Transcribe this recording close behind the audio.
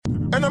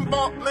and I'm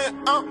ballin',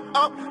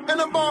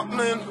 and I'm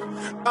ballin',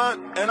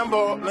 and I'm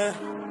ballin',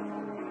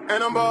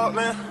 and I'm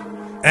ballin'.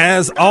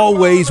 As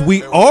always,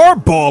 we are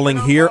balling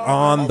here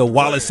on the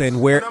Wallace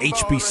and Ware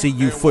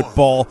HBCU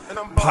Football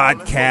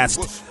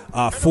Podcast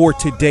for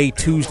today,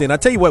 Tuesday. And I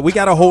tell you what, we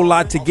got a whole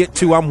lot to get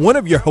to. I'm one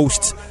of your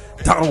hosts,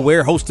 Donald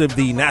Ware, host of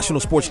the National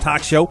Sports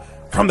Talk Show,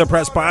 From the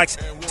Press Box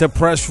to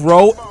Press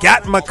Row.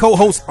 Got my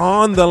co-host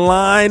on the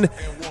line,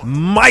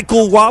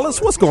 Michael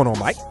Wallace. What's going on,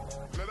 Mike?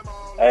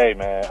 Hey,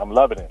 man, I'm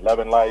loving it.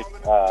 Loving life.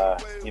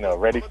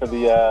 Ready for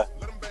the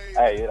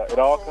it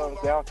all comes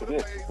down to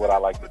this, is what I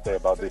like to say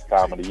about this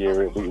time of the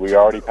year. We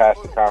already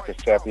passed the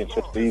conference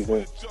championship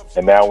season,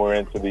 and now we're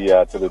into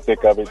the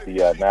thick of it,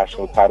 the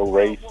national title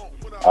race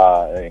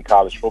in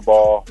college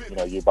football. You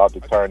know, you're about to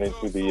turn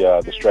into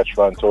the stretch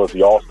run towards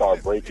the All-Star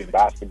break in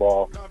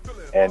basketball.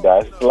 And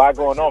there's a lot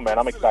going on, man.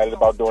 I'm excited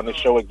about doing this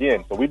show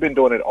again. So we've been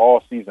doing it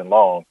all season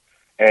long,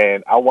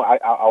 and I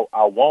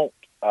won't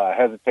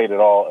hesitate at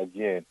all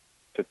again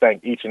to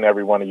thank each and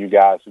every one of you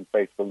guys who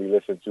faithfully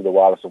listen to the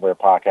Wallace and Ware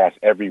podcast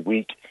every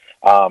week.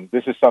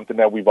 This is something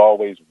that we've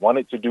always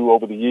wanted to do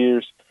over the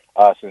years,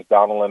 since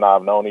Donald and I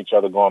have known each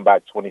other going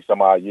back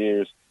 20-some-odd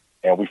years,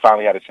 and we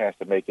finally had a chance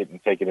to make it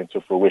and take it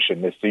into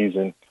fruition this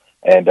season.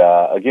 And,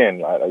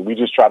 again, we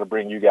just try to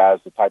bring you guys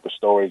the type of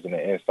stories and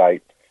the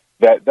insight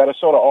that are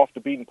sort of off the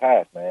beaten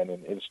path, man.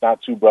 And it's not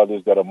two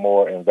brothers that are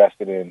more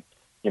invested in,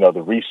 you know,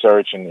 the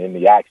research and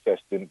the access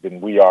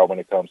than we are when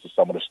it comes to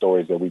some of the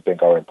stories that we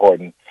think are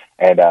important.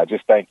 And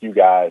just thank you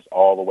guys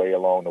all the way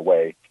along the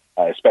way,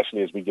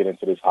 especially as we get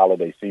into this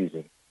holiday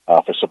season,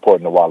 for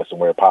supporting the Wallace and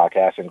Ware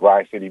podcast and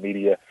Grind City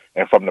Media,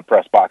 and From the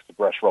Press Box to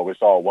Press Row.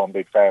 It's all one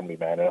big family,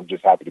 man, and I'm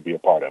just happy to be a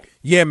part of it.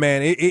 Yeah,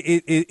 man,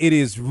 it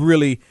is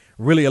really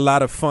a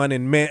lot of fun.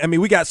 And, man, I mean,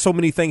 we got so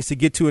many things to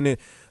get to. And,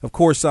 of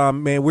course,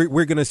 man,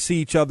 we're going to see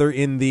each other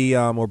in the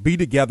or be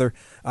together,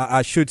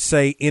 I should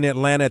say, in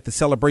Atlanta at the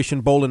Celebration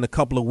Bowl in a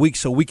couple of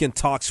weeks, so we can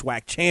talk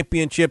SWAC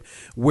championship,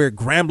 where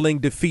Grambling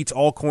defeats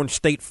Alcorn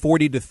State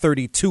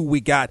 40-32. We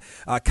got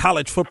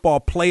college football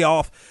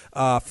playoff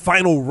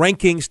final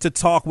rankings to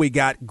talk. We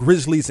got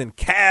Grizzlies and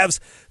Cavs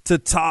to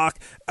talk.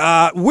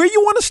 Where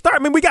you want to start?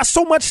 I mean, we got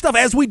so much stuff,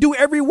 as we do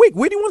every week.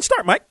 Where do you want to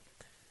start, Mike?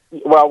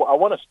 Well, I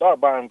want to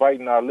start by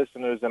inviting our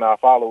listeners and our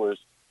followers,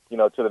 you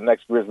know, to the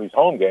next Grizzlies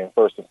home game,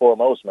 first and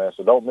foremost, man.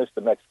 So don't miss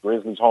the next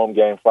Grizzlies home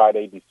game,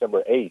 Friday,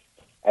 December 8th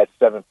at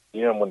 7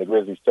 p.m. when the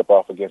Grizzlies tip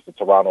off against the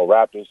Toronto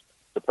Raptors.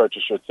 To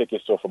purchase your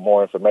tickets or for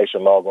more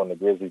information, log on to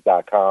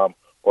Grizzlies.com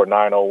or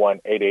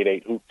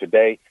 901-888-HOOP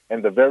today.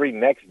 And the very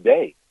next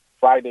day,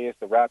 Friday is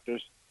the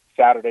Raptors,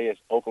 Saturday is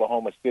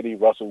Oklahoma City,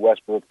 Russell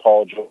Westbrook,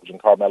 Paul George, and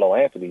Carmelo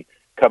Anthony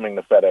coming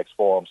to FedEx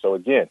Forum. So,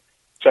 again,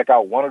 check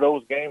out one of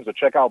those games or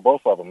check out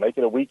both of them. Make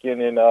it a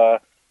weekend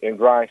in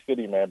Grind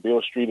City, man.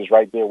 Beale Street is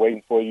right there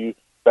waiting for you.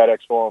 FedEx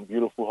Forum,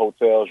 beautiful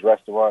hotels,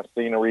 restaurants,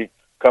 scenery.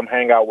 Come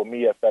hang out with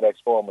me at FedEx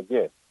Forum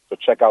again. So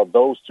check out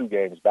those two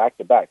games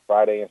back-to-back,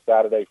 Friday and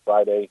Saturday.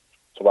 Friday,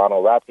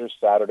 Toronto Raptors.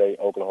 Saturday,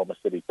 Oklahoma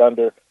City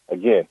Thunder.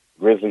 Again,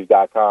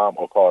 Grizzlies.com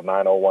or call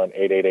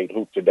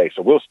 901-888-HOOP today.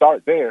 So we'll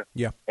start there.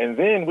 Yeah. And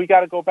then we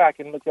got to go back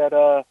and look at,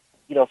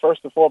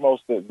 first and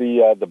foremost,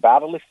 the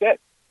battle is set.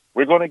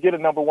 We're going to get a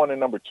number one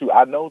and number two.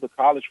 I know the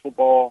college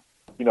football,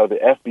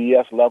 the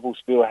FBS level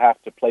still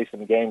have to play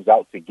some games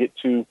out to get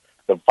to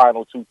the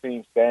final two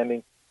teams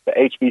standing.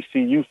 The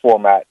HBCU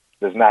format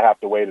does not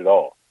have to wait at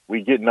all.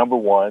 We get number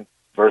one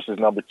versus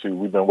number two.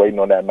 We've been waiting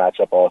on that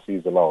matchup all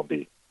season long,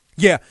 D.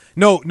 Yeah,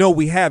 no,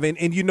 we haven't.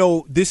 And,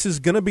 this is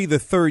going to be the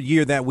third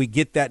year that we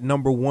get that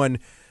number one,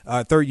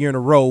 third year in a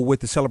row with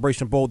the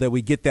Celebration Bowl that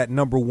we get that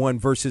number one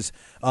versus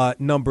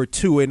number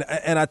two. And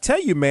I tell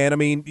you, man, I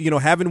mean,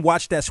 having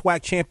watched that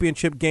SWAC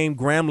championship game,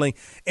 Grambling,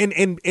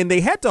 and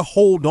they had to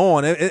hold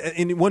on.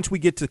 And once we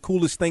get to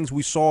coolest things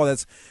we saw,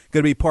 that's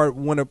going to be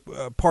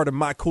part of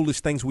my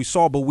coolest things we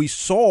saw. But we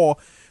saw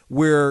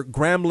where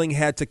Grambling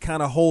had to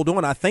kind of hold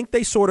on. I think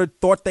they sort of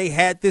thought they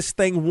had this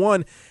thing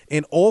won,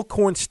 and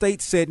Alcorn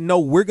State said, no,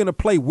 we're going to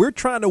play. We're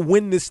trying to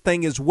win this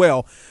thing as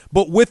well.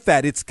 But with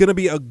that, it's going to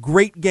be a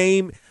great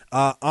game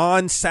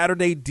on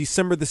Saturday,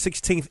 December the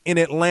 16th in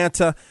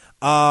Atlanta.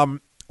 Wow.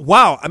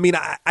 I mean,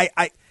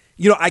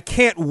 I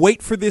can't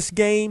wait for this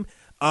game.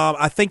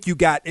 I think you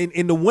got,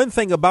 and the one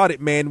thing about it,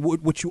 man,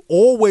 what you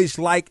always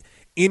like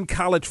in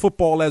college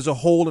football as a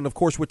whole, and of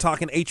course we're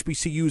talking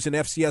HBCUs and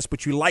FCS,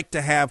 but you like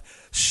to have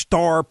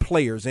star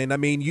players. And I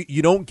mean,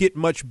 you don't get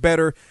much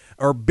better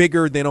or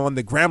bigger than on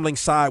the Grambling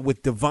side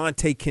with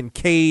Devontae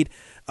Kincaid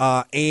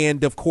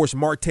and of course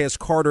Martez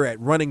Carter at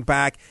running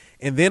back.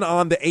 And then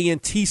on the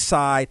A&T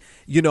side,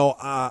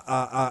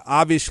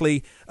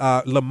 obviously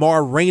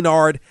Lamar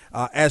Raynard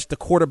as the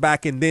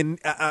quarterback. And then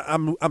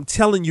I'm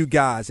telling you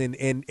guys,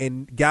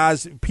 and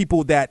guys,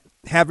 people that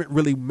haven't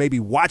really maybe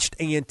watched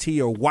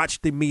A&T or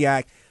watched the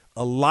MEAC,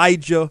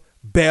 Elijah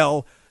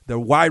Bell, the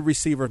wide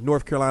receiver of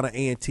North Carolina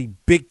A&T,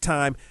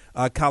 big-time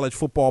college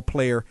football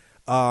player.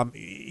 I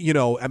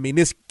mean,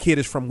 this kid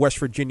is from West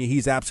Virginia.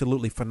 He's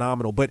absolutely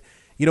phenomenal. But,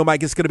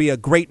 Mike, it's going to be a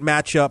great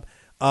matchup.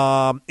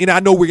 And I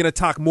know we're going to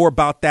talk more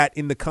about that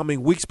in the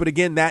coming weeks. But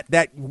again,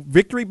 that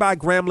victory by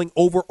Grambling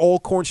over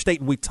Alcorn State,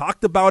 and we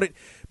talked about it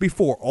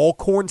before.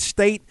 Alcorn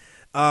State,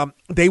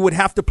 they would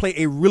have to play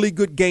a really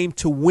good game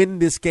to win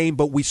this game.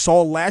 But we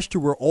saw last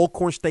year where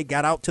Alcorn State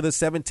got out to the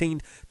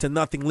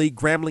 17-0 lead.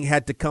 Grambling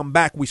had to come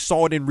back. We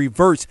saw it in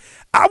reverse.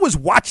 I was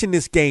watching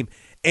this game,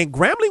 and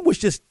Grambling was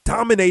just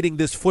dominating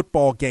this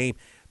football game.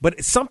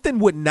 But something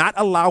would not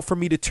allow for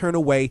me to turn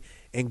away,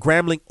 and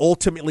Grambling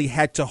ultimately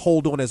had to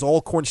hold on as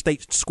Alcorn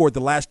State scored the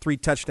last 3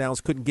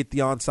 touchdowns, couldn't get the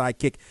onside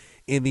kick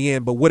in the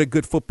end. But what a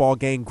good football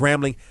game.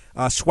 Grambling,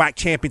 SWAC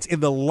champions in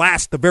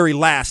the very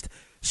last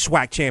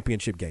SWAC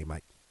championship game,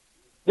 Mike.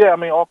 Yeah, I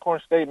mean,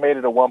 Alcorn State made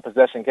it a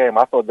one-possession game.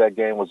 I thought that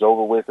game was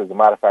over with. As a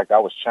matter of fact, I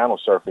was channel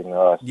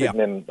surfing, sitting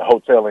in the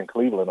hotel in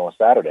Cleveland on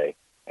Saturday.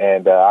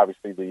 And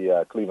obviously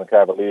the Cleveland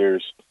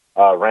Cavaliers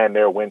ran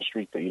their win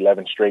streak to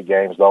 11 straight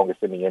games,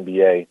 longest in the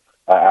NBA,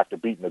 after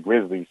beating the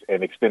Grizzlies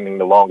and extending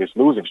the longest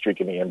losing streak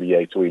in the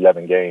NBA to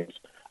 11 games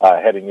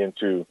heading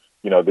into,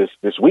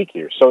 this week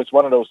here. So it's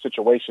one of those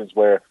situations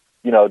where,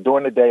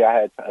 during the day I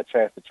had a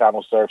chance to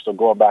channel surf, so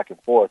going back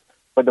and forth.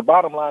 But the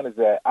bottom line is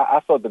that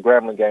I thought the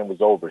Grambling game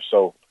was over.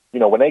 So,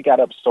 when they got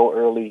up so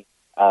early,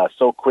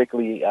 so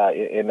quickly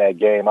in that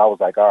game, I was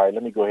like, all right,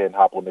 let me go ahead and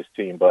hop on this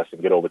team bus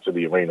and get over to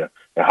the arena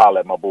and holler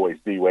at my boys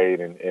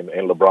D-Wade and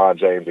LeBron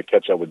James and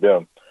catch up with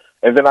them.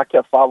 And then I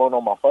kept following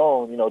on my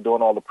phone,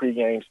 doing all the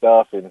pregame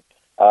stuff and,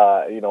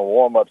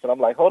 warm-ups. And I'm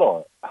like,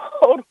 hold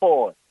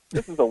on.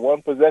 This is a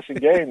one-possession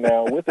game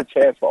now with a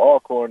chance for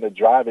Alcorn to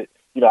drive it.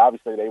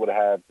 Obviously they would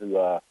have had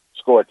to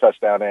score a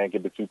touchdown and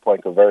get the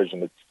 2-point conversion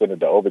to send it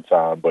to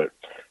overtime. But,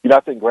 I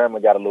think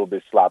Grambling got a little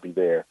bit sloppy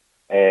there.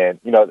 And,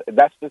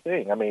 that's the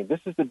thing. I mean, this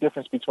is the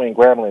difference between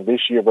Grambling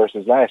this year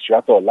versus last year.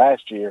 I thought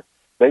last year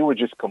they were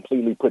just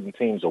completely putting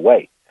teams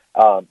away.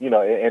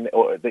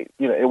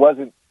 It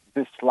wasn't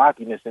this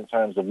sloppiness in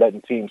terms of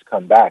letting teams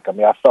come back. I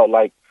mean, I felt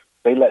like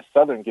they let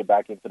Southern get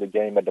back into the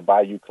game at the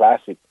Bayou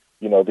Classic,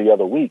 the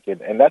other week.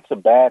 And that's a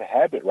bad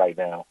habit right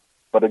now.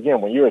 But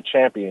again, when you're a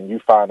champion, you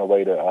find a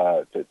way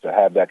to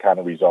have that kind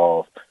of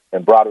resolve.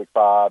 And Broderick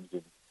Fobbs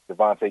and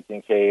Devontae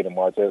Kincaid and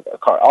Martez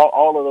Carr,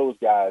 all of those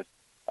guys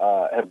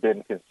have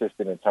been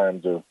consistent in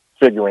terms of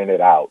figuring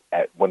it out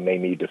when they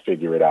need to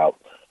figure it out.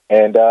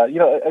 And,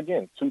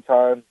 again,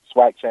 2-time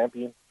SWAC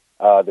champion.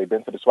 They've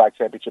been to the SWAC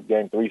championship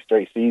game 3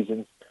 straight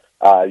seasons.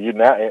 You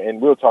now,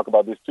 and we'll talk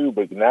about this too,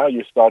 but now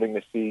you're starting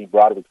to see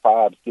Broderick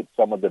Fobbs get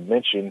some of the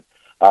mention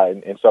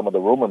in some of the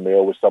rumor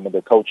mill with some of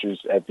the coaches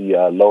at the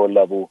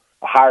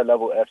higher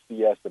level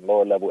FCS and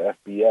lower level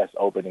FBS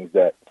openings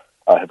that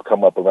have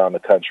come up around the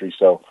country.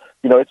 So,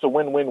 it's a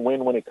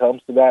win-win-win when it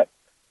comes to that.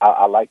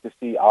 I like to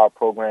see our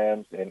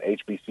programs and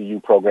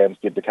HBCU programs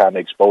get the kind of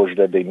exposure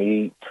that they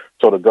need.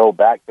 So to go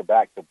back to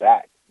back to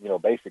back,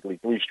 basically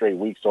 3 straight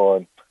weeks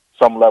on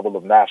some level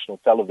of national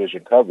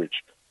television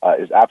coverage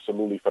is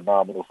absolutely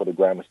phenomenal for the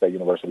Grambling State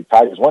University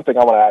Tigers. One thing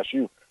I want to ask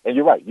you, and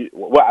you're right.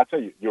 I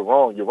tell you, you're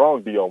wrong. You're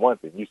wrong, D, on one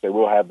thing. You say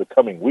we'll have the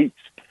coming weeks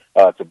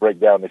to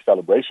break down the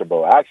Celebration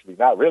Bowl. Actually,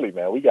 not really,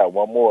 man. We got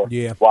one more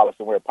Wallace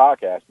and Ware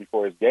podcast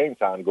before it's game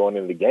time going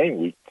into the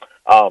game week.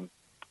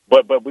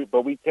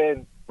 But we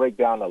can break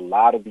down a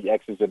lot of the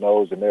X's and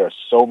O's, and there are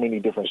so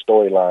many different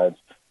storylines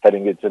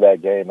heading into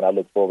that game, and I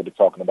look forward to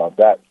talking about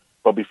that.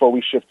 But before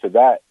we shift to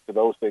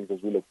those things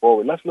as we look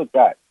forward, let's look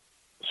back.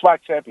 SWAC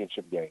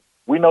championship game.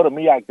 We know the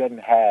MEAC doesn't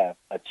have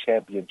a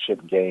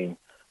championship game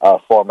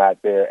format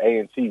there.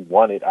 A&T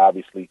won it,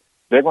 obviously.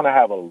 They're going to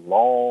have a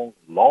long,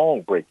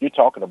 long break. You're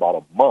talking about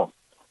a month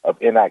of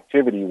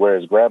inactivity,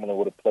 whereas Grambling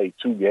would have played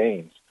 2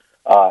 games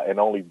and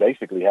only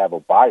basically have a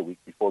bye week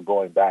before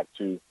going back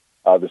to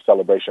the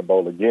Celebration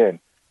Bowl again.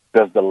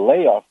 Does the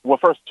layoff – well,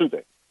 first, 2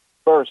 things.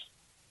 First,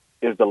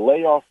 is the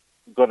layoff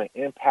going to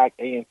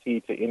impact A&T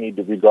to any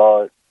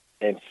regard?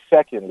 And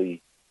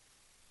secondly,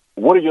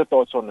 what are your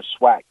thoughts on the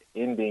SWAC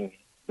ending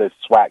the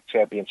SWAC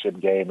championship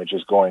game and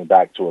just going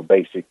back to a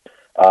basic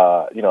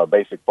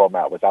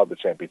format without the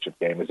championship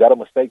game? Is that a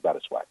mistake by the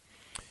SWAC?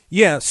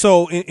 Yeah,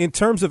 so in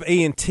terms of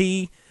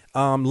A&T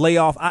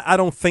layoff, I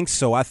don't think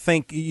so. I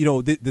think,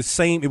 the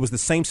same. It was the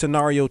same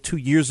scenario 2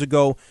 years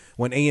ago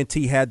when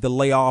A&T had the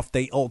layoff.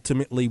 They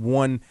ultimately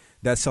won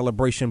that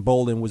Celebration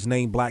Bowl and was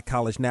named Black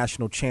College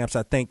National Champs.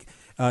 I think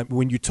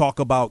when you talk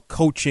about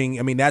coaching,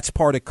 I mean, that's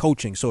part of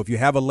coaching. So if you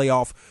have a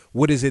layoff,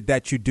 what is it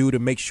that you do to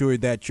make sure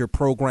that your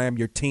program,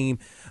 your team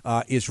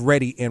is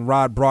ready? And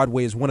Rod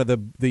Broadway is one of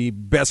the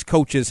best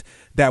coaches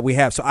that we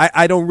have. So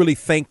I don't really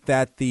think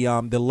that the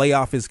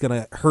layoff is going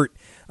to hurt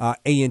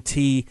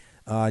A&T.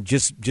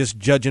 Just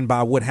judging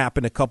by what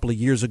happened a couple of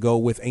years ago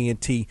with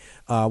A&T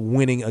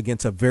winning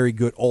against a very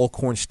good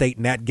Alcorn State.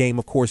 And that game,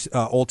 of course,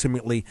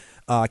 ultimately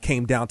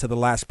came down to the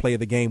last play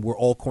of the game where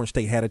Alcorn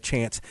State had a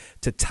chance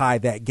to tie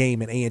that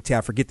game. And A&T,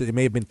 I forget that it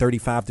may have been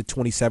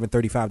 35-27,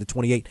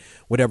 35-28,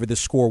 whatever the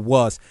score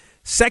was.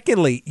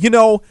 Secondly,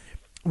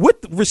 with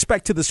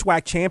respect to the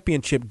SWAC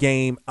championship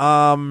game,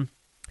 I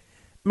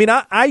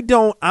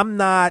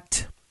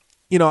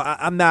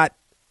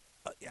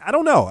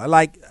don't know.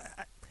 Like,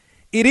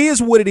 It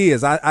is what it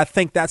is. I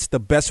think that's the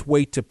best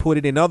way to put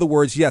it. In other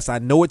words, yes, I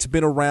know it's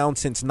been around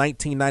since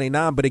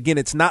 1999, but again,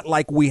 it's not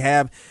like we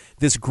have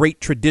this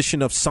great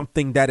tradition of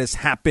something that has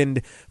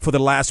happened for the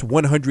last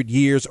 100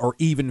 years or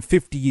even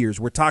 50 years.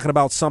 We're talking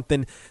about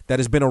something that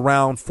has been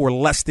around for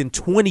less than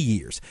 20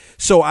 years.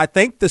 So I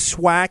think the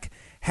SWAC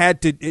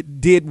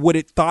it did what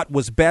it thought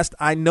was best.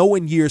 I know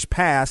in years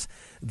past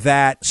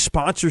that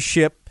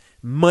sponsorship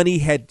money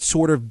had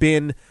sort of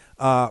been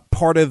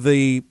part of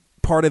the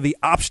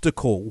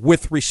obstacle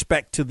with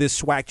respect to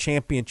this SWAC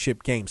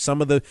championship game.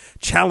 Some of the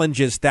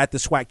challenges that the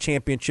SWAC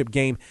championship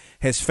game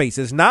has faced.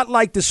 It's not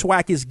like the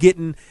SWAC is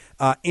getting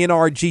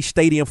NRG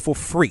Stadium for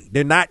free.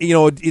 They're not,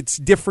 it's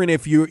different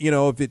if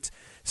if it's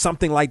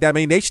something like that. I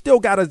mean, they still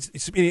got to,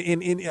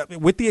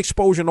 with the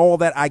exposure and all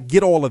that, I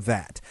get all of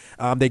that.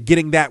 They're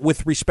getting that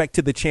with respect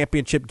to the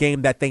championship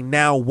game that they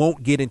now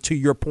won't get, and to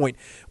your point,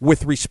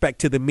 with respect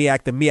to the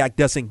MEAC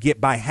doesn't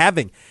get by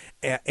having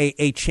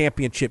a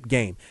championship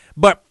game.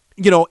 But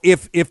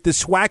if the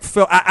SWAC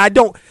fell, I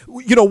don't,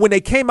 when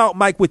they came out,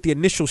 Mike, with the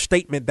initial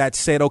statement that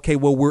said, okay,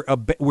 well,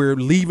 we're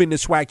leaving the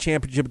SWAC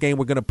championship game.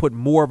 We're going to put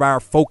more of our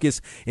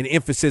focus and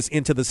emphasis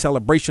into the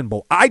Celebration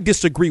Bowl. I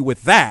disagree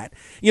with that.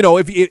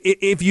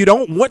 If you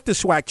don't want the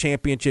SWAC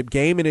championship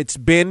game and it's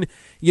been,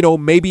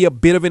 maybe a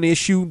bit of an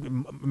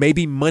issue,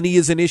 maybe money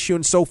is an issue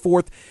and so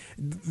forth,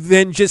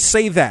 then just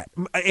say that.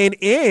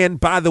 And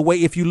by the way,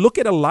 if you look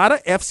at a lot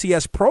of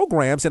FCS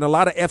programs and a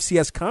lot of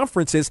FCS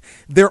conferences,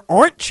 there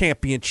aren't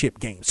championship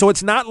games. So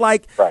it's not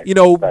like,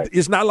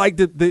 it's not like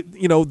the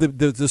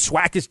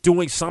SWAC is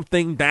doing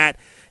something that,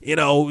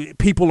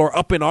 people are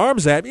up in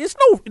arms at. There's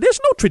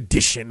no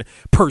tradition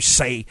per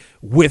se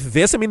with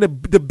this. I mean, the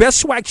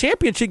best SWAC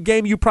championship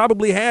game you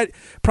probably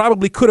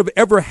could have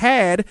ever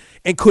had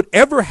and could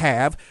ever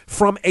have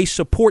from a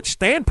support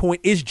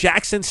standpoint is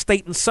Jackson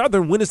State and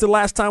Southern. When is the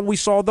last time we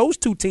saw those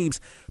two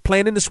teams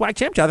playing in the SWAC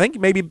championship? I think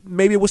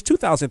maybe it was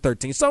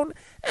 2013. So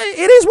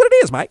it is what it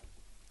is, Mike.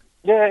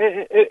 Yeah,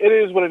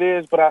 it is what it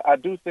is, but I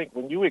do think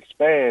when you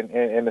expand,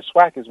 and the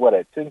SWAC is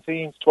at 10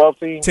 teams, 12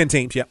 teams? 10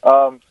 teams, yeah.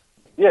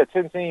 Yeah,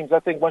 10 teams. I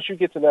think once you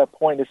get to that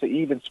point, it's an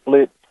even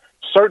split.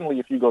 Certainly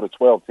if you go to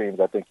 12 teams,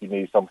 I think you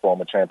need some form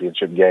of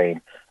championship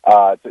game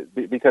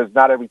because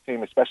not every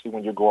team, especially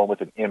when you're going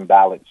with an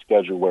imbalanced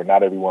schedule where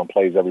not everyone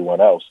plays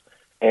everyone else,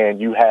 and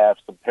you have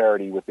some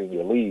parity within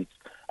your leagues.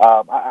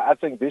 I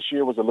think this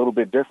year was a little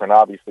bit different.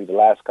 Obviously, the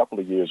last couple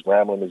of years,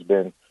 Grambling has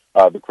been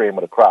the cream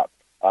of the crop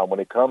when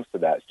it comes to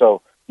that.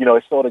 So,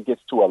 it sort of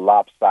gets to a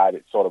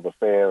lopsided sort of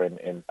affair,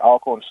 and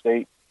Alcorn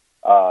State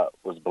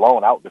was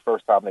blown out the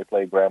first time they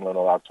played Grambling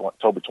on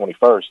October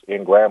 21st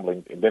in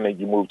Grambling, and then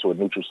you moved to a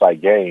neutral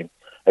site game.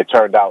 It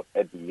turned out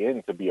at the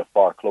end to be a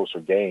far closer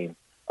game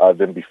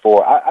than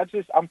before.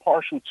 I'm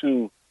partial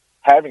to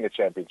having a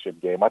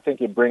championship game. I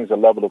think it brings a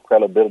level of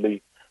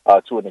credibility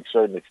to a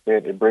certain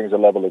extent. It brings a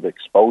level of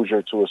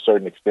exposure to a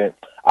certain extent.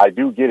 I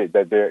do get it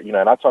that there,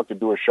 and I talked to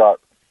Dewar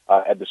Sharp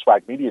at the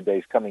SWAC Media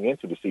Days coming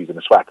into the season,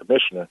 the SWAC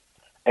commissioner,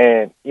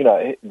 and,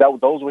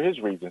 those were his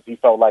reasons. He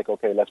felt like,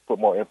 okay, let's put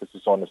more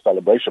emphasis on the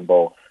Celebration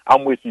Bowl.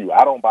 I'm with you.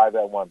 I don't buy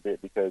that one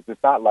bit because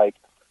it's not like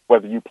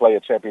whether you play a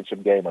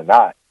championship game or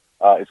not,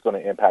 it's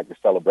going to impact the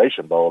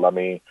Celebration Bowl. I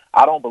mean,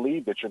 I don't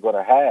believe that you're going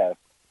to have,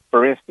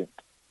 for instance,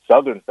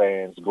 Southern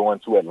fans going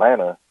to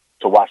Atlanta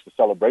to watch the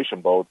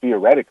Celebration Bowl,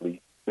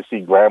 theoretically, to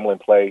see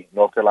Grambling play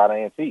North Carolina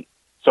A&T.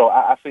 So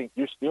I think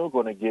you're still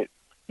going to get,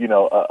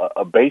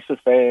 a base of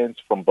fans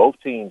from both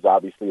teams,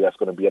 obviously, that's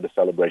going to be at the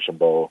Celebration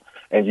Bowl.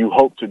 And you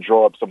hope to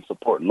draw up some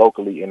support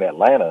locally in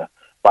Atlanta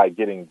by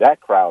getting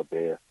that crowd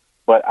there.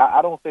 But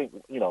I don't think,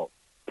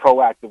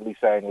 proactively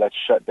saying let's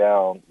shut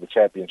down the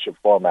championship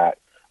format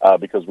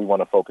because we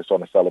want to focus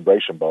on the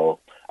Celebration Bowl.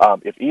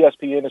 If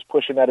ESPN is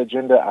pushing that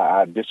agenda,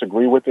 I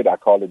disagree with it. I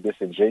call it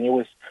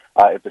disingenuous.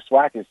 If the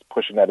SWAC is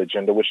pushing that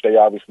agenda, which they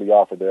obviously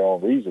are for their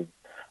own reasons,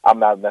 I'm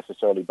not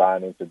necessarily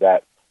buying into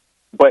that.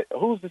 But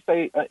who's to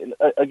say,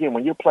 again,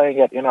 when you're playing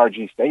at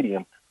NRG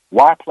Stadium,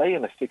 why play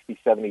in a 60,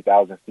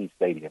 70,000 seat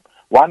stadium?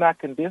 Why not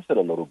condense it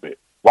a little bit?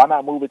 Why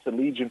not move it to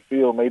Legion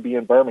Field, maybe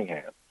in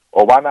Birmingham?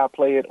 Or why not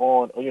play it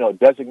on,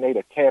 designate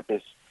a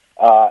campus,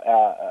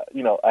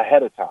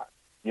 ahead of time,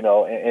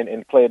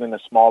 and play it in a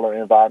smaller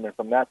environment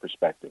from that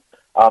perspective?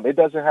 It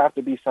doesn't have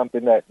to be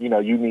something that,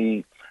 you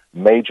need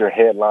major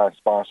headline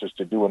sponsors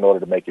to do in order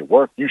to make it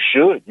work. You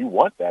should. You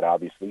want that,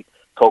 obviously.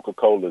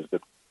 Coca-Cola's,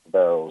 the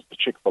Barrels, the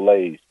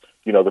Chick-fil-A's,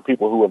 the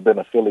people who have been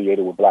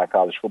affiliated with Black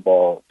college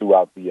football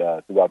throughout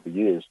the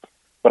years.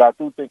 But I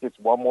do think it's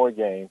one more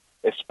game,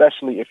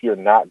 especially if you're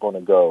not going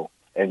to go.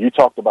 And you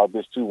talked about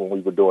this, too, when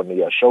we were doing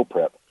the show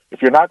prep.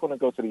 If you're not going to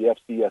go to the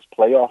FCS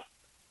playoff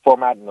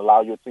format and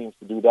allow your teams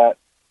to do that,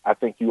 I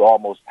think you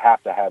almost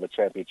have to have a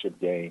championship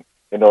game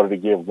in order to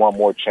give one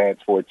more chance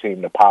for a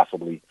team to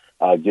possibly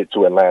get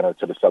to Atlanta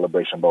to the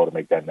Celebration Bowl to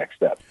make that next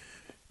step.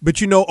 But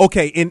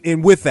okay,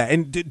 and with that,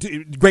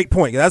 and great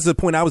point. That's the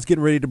point I was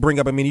getting ready to bring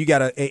up. I mean, you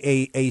got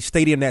a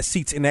stadium that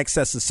seats in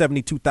excess of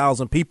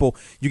 72,000 people.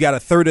 You got a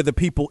third of the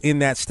people in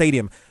that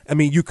stadium. I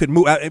mean, you could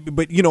move,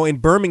 but in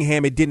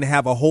Birmingham, it didn't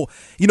have a whole.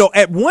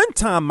 At one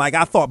time, Mike,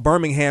 I thought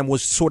Birmingham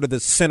was sort of the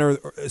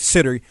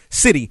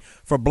city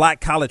for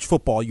black college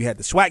football. You had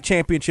the SWAC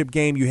championship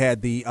game, you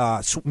had the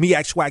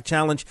MEAC SWAC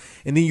challenge,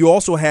 and then you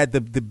also had the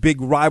big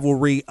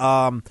rivalry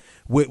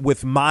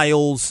with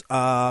Miles.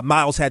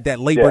 Miles had that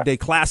Labor Day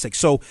Classic,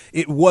 so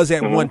it was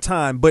at one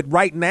time. But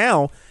right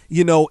now,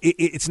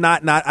 it's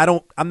not.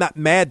 I'm not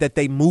mad that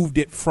they moved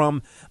it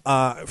from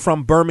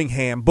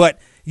Birmingham, but.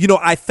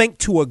 I think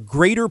to a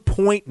greater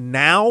point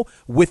now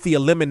with the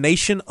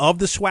elimination of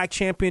the SWAC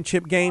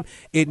championship game,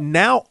 it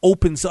now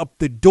opens up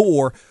the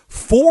door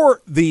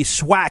for the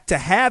SWAC to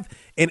have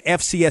an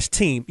FCS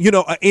team,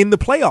 in the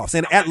playoffs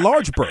and at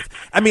large berth.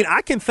 I mean,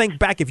 I can think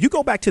back, if you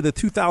go back to the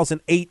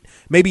 2008,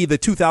 maybe the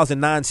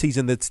 2009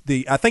 season,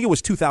 I think it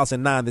was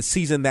 2009, the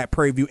season that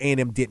Prairie View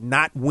A&M did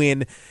not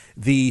win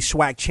the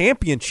SWAC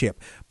championship,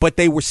 but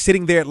they were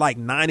sitting there at like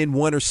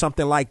 9-1 or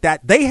something like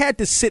that. They had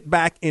to sit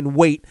back and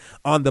wait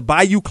on the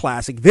Bayou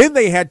Classic. Then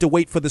they had to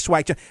wait for the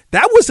SWAC.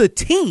 That was a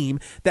team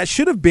that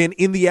should have been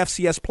in the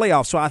FCS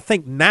playoffs. So I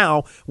think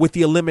now with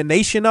the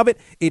elimination of it,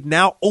 it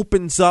now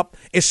opens up,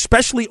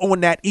 especially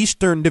on that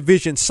Eastern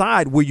Division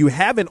side where you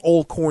have an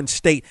Alcorn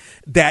State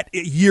that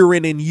year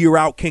in and year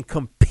out can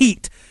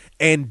compete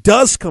and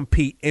does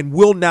compete and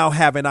will now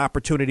have an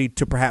opportunity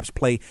to perhaps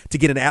play to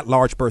get an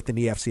at-large berth in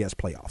the FCS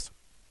playoffs.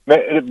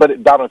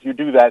 But Donald, if you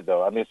do that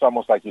though, I mean, it's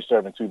almost like you're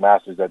serving two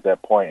masters at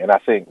that point. And I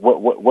think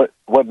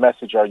what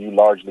message are you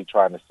largely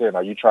trying to send?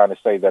 Are you trying to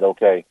say that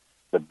okay,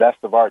 the best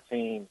of our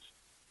teams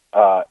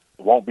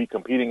won't be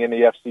competing in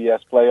the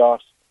FCS playoffs,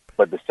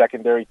 but the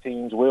secondary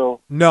teams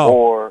will? No.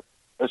 Or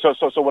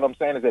so what I'm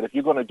saying is that if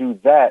you're going to do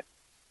that,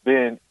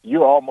 then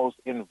you're almost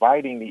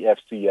inviting the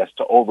FCS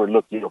to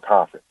overlook your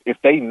conference. If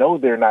they know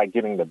they're not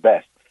getting the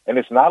best, and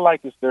it's not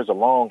like there's a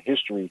long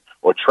history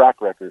or track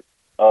record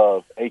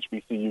of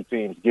HBCU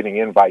teams getting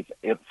invites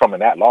from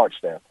an at-large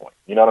standpoint.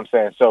 You know what I'm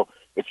saying? So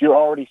if you're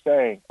already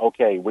saying,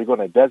 okay, we're going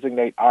to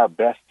designate our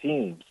best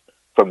teams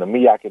from the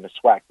MEAC and the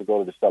SWAC to go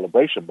to the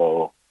Celebration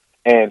Bowl,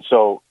 and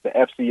so the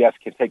FCS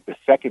can take the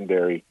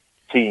secondary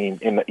team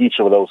in each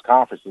of those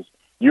conferences,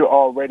 you're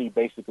already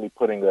basically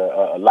putting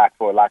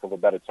for lack of a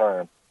better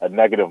term, a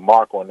negative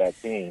mark on that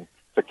team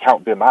to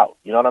count them out.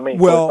 You know what I mean?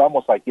 Well, so it's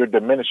almost like you're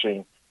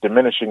diminishing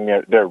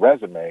their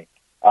resume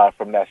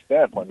from that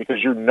standpoint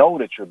because you know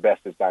that your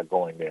best is not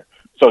going there.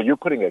 So you're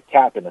putting a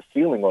cap and a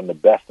ceiling on the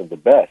best of the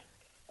best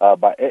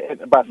by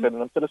sending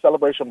them to the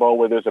Celebration Bowl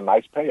where there's a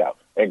nice payout.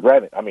 And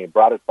granted, I mean,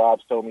 Broderick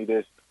Fobbs told me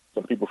this.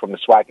 Some people from the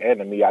SWAC and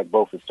the MEAC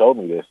both have told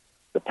me this.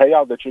 The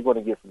payout that you're going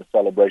to get from the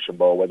Celebration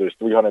Bowl, whether it's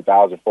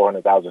 $300,000,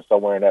 $400,000,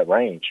 somewhere in that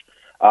range,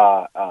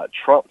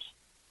 trumps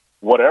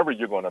whatever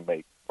you're going to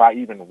make by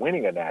even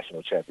winning a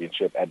national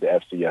championship at the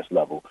FCS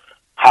level.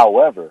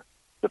 However,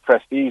 the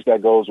prestige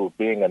that goes with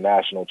being a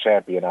national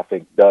champion, I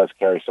think, does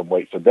carry some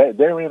weight. So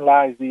therein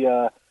lies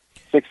the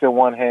 6 in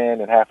one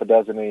hand and half a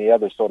dozen in the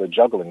other sort of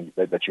juggling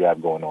that you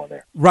have going on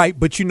there. Right,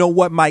 but you know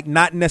what, Mike?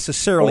 Not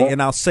necessarily,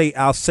 and I'll say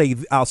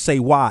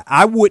why.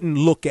 I wouldn't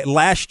look at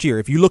last year.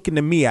 If you look in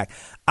the MEAC,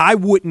 I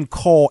wouldn't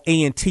call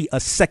A&T a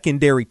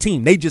secondary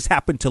team. They just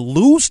happened to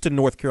lose to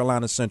North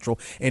Carolina Central,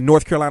 and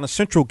North Carolina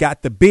Central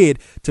got the bid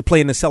to play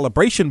in the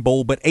Celebration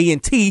Bowl, but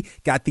A&T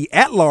got the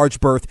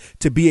at-large berth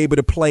to be able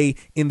to play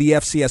in the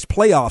FCS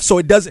playoffs. So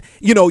it doesn't,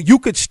 you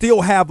could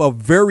still have a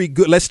very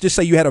good, let's just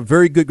say you had a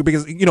very good,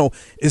 because,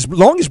 as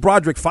long as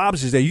Broderick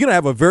Fobbs is there, you're going to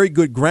have a very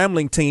good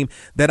Grambling team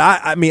that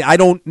I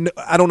don't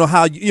know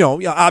how,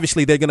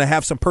 obviously they're going to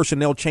have some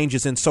personnel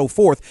changes and so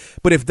forth,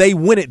 but if they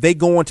win it, they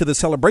go on to the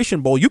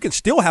Celebration Bowl, you can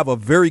still have a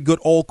very good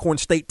Alcorn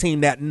State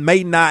team that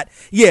may not,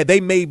 they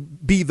may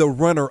be the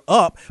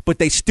runner-up, but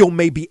they still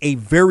may be a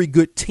very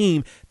good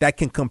team that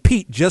can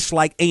compete just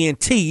like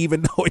A&T,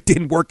 even though it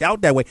didn't work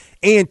out that way.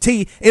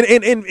 A&T,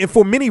 and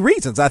for many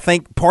reasons, I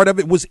think part of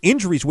it was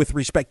injuries with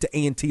respect to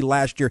A&T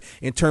last year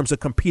in terms of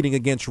competing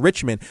against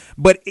Richmond,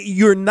 but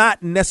you're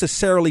not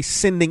necessarily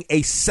sending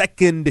a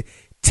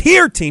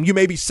second-tier team.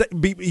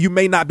 You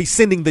may not be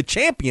sending the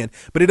champion,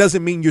 but it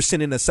doesn't mean you're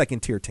sending a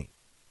second-tier team.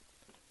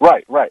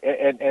 Right.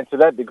 And to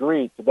that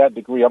degree,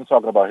 I'm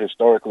talking about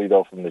historically,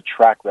 though, from the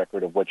track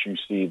record of what you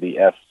see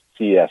the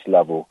FCS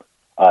level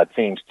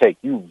teams take.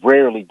 You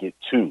rarely get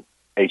two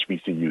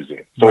HBCUs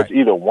in. So It's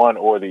either one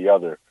or the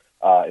other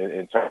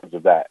in terms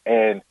of that.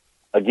 And,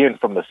 again,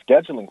 from the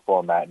scheduling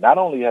format, not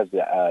only has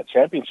the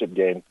championship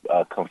game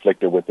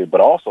conflicted with it, but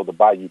also the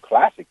Bayou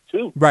Classic,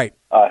 too,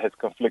 has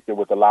conflicted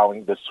with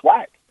allowing the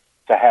SWAC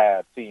to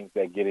have teams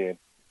that get in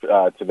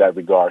to that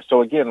regard.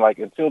 So, again,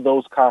 until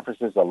those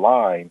conferences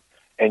align,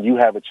 and you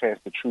have a chance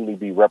to truly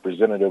be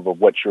representative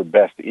of what your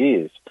best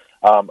is.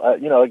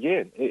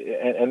 Again,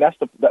 and that's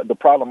the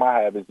problem I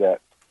have is that,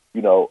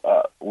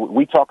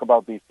 we talk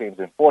about these things,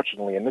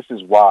 unfortunately, and this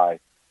is why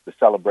the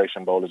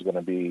Celebration Bowl is going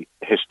to be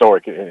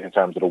historic in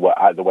terms of the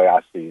way I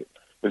see it,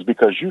 is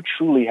because you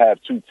truly have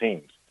two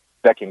teams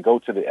that can go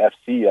to the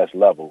FCS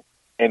level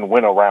and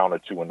win a round or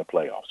two in the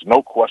playoffs.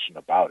 No question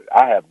about it.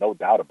 I have no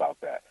doubt about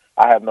that.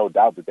 I have no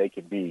doubt that they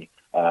can be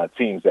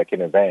teams that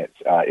can advance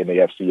in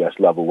the FCS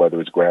level, whether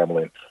it's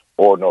Grambling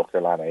or North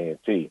Carolina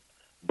A&T.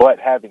 But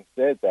having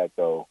said that,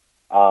 though,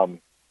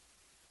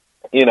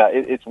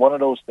 it's one of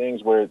those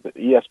things where the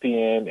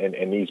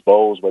ESPN and these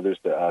bowls, whether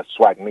it's the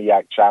SWAC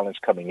MEAC Challenge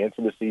coming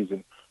into the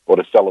season or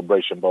the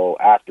Celebration Bowl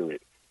after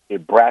it,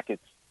 it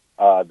brackets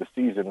the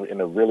season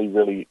in a really,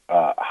 really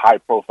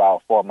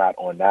high-profile format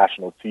on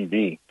national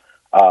TV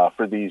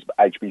for these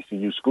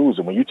HBCU schools.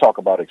 And when you talk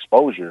about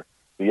exposure,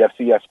 the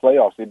FCS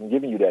playoffs isn't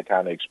giving you that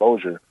kind of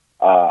exposure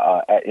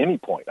at any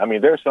point. I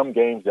mean, there are some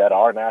games that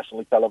are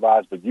nationally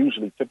televised, but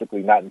usually,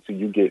 typically not until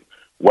you get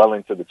well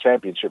into the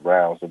championship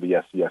rounds of the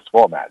FCS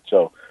format.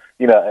 So,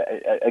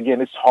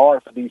 again, it's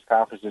hard for these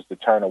conferences to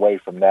turn away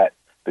from that,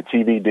 the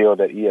TV deal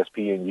that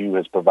ESPNU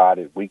has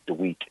provided week to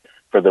week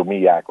for the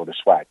MEAC or the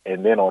SWAC.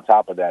 And then on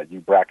top of that, you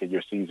bracket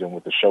your season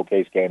with the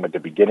showcase game at the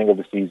beginning of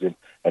the season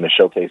and the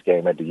showcase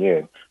game at the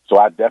end. So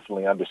I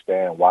definitely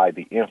understand why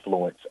the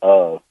influence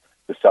of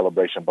the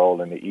Celebration Bowl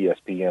and the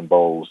ESPN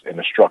Bowls and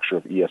the structure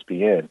of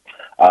ESPN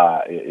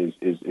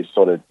is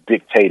sort of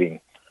dictating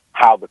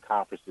how the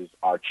conferences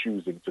are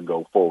choosing to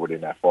go forward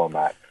in that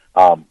format.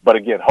 But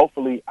again,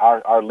 hopefully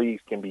our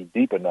leagues can be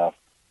deep enough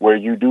where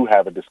you do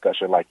have a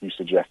discussion like you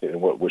suggested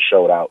and what was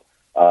showed out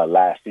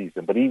last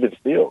season. But even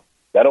still,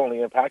 that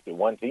only impacted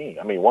one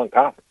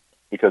conference,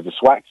 because the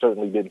SWAC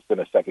certainly didn't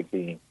send a second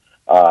team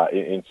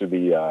into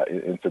the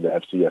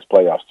FCS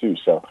playoffs too.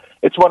 So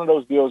it's one of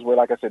those deals where,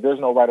 like I said, there's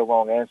no right or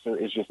wrong answer.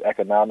 It's just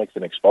economics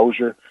and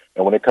exposure.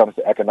 And when it comes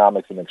to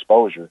economics and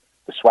exposure,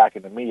 the SWAC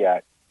and the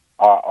MEAC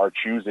are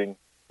choosing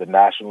the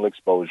national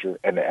exposure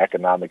and the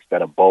economics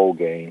that a bowl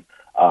game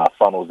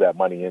funnels that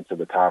money into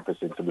the conference,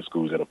 into the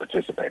schools that are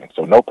participating.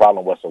 So no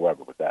problem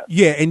whatsoever with that.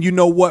 Yeah, and you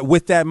know what?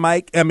 With that,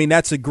 Mike, I mean,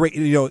 that's a great,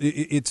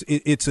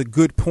 it's a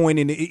good point.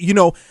 And,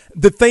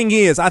 the thing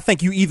is, I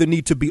think you either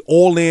need to be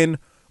all in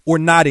or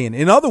not in.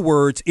 In other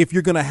words, if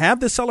you're going to have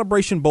the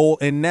Celebration Bowl,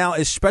 and now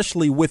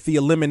especially with the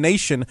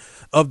elimination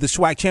of the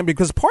SWAC championship,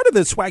 because part of the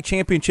SWAC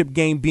championship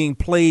game being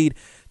played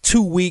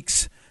 2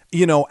 weeks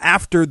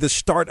after the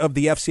start of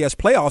the FCS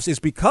playoffs is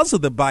because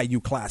of the Bayou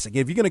Classic.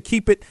 If you're going to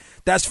keep it,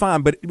 that's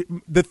fine. But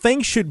the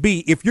thing should be,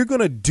 if you're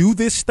going to do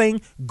this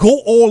thing,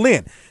 go all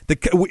in.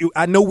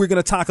 I know we're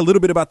going to talk a little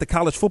bit about the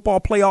college football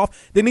playoff.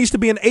 There needs to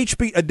be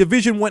a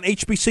Division I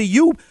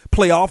HBCU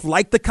playoff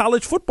like the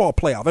college football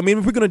playoff. I mean,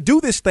 if we're going to do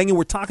this thing and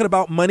we're talking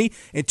about money,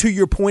 and to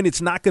your point,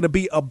 it's not going to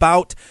be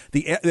about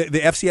the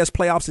FCS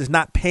playoffs is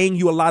not paying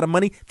you a lot of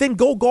money, then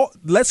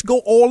let's go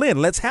all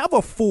in. Let's have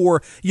a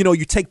four,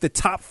 you take the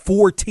top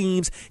 4 teams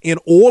in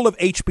all of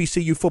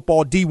HBCU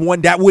football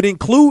D1. That would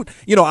include,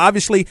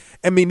 obviously,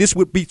 I mean, this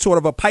would be sort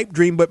of a pipe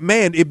dream, but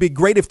man, it'd be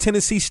great if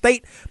Tennessee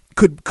State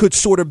could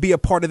sort of be a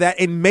part of that.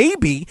 And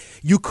maybe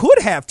you could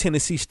have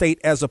Tennessee State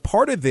as a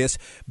part of this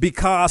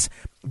because,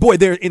 boy,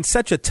 they're in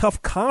such a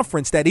tough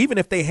conference that even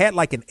if they had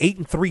like an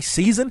 8-3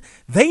 season,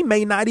 they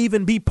may not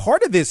even be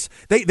part of this.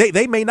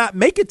 They may not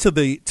make it to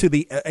the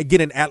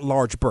get an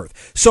at-large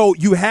berth. So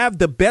you have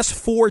the best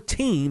 4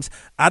 teams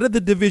out of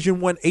the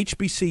Division I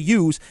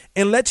HBCUs,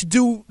 and let's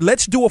do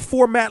a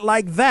format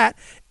like that.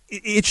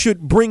 It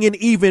should bring in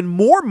even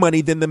more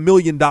money than the $1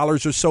 million or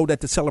so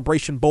that the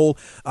Celebration Bowl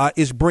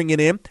is bringing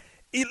in.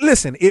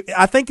 Listen,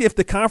 I think if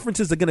the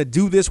conferences are going to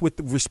do this with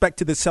respect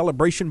to the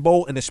Celebration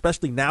Bowl, and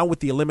especially now with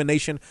the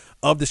elimination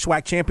of the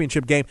SWAC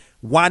championship game,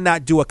 why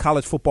not do a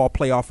college football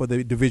playoff for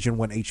the Division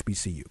I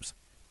HBCUs?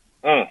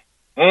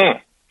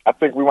 I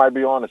think we might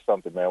be on to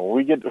something, man.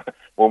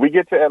 When we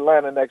get to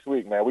Atlanta next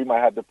week, man, we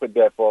might have to put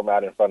that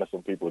format in front of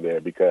some people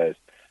there, because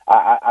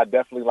I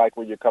definitely like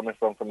where you're coming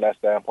from that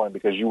standpoint,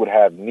 because you would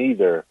have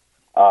neither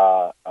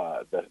the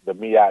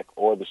MEAC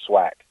or the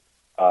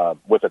SWAC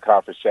with a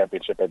conference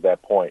championship at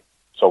that point.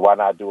 So why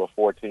not do a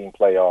 4-team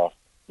playoff?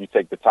 You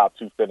take the top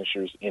 2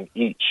 finishers in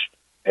each,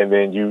 and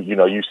then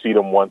you see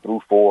them 1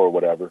 through 4 or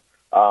whatever,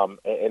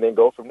 and then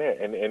go from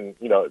there. And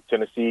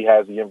Tennessee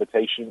has the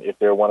invitation if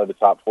they're one of the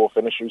top 4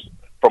 finishers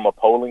from a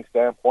polling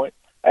standpoint.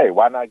 Hey,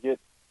 why not get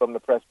from the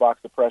press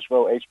box to press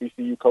row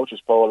HBCU coaches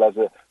poll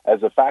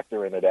as a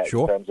factor into that,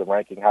 sure, in terms of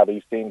ranking how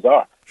these teams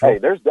are. Sure. Hey,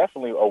 there's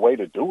definitely a way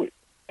to do it,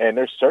 and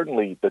there's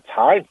certainly the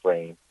time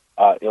frame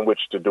in which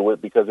to do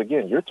it, because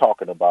again, you're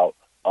talking about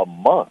a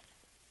month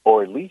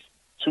or at least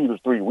 2 to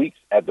 3 weeks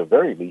at the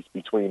very least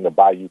between the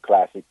Bayou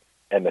Classic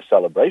and the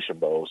Celebration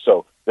Bowl.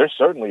 So there's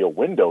certainly a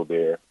window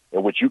there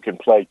in which you can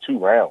play 2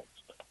 rounds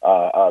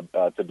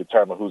to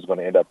determine who's going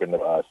to end up in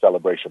the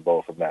Celebration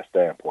Bowl from that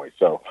standpoint.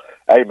 So,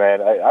 hey,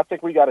 man, I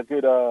think we got a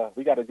good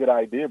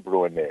idea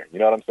brewing there. You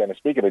know what I'm saying? And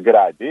speaking of good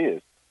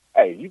ideas,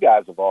 hey, you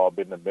guys have all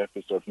been to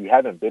Memphis, or if you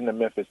haven't been to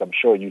Memphis, I'm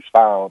sure you've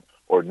found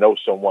or know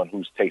someone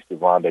who's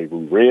tasted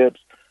Rendezvous ribs.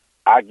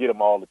 I get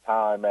them all the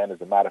time, man.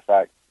 As a matter of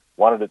fact,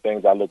 one of the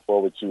things I look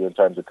forward to in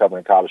terms of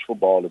covering college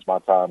football is my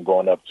time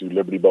going up to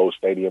Liberty Bowl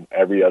Stadium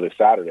every other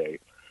Saturday.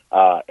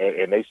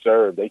 And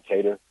they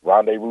cater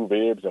Rendezvous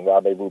ribs and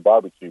Rendezvous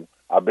barbecue.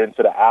 I've been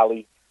to the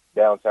Alley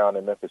downtown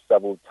in Memphis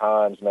several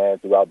times, man,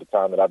 throughout the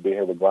time that I've been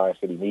here with Grind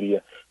City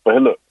Media. But hey,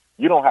 look,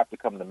 you don't have to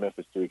come to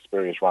Memphis to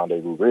experience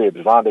Rendezvous Ribs.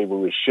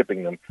 Rendezvous is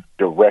shipping them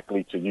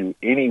directly to you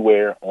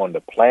anywhere on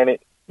the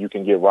planet. You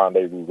can get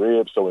Rendezvous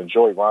Ribs. So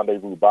enjoy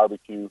Rendezvous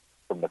Barbecue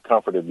from the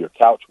comfort of your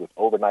couch with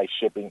overnight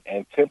shipping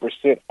and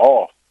 10%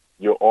 off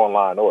your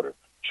online order.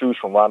 Choose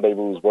from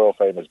Rendezvous'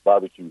 world-famous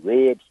barbecue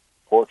ribs,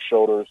 pork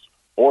shoulders,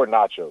 or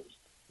nachos.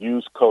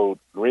 Use code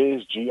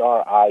GRIZZ,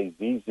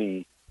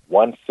 GRIZZ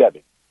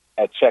 17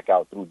 at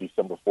checkout through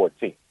December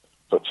 14th.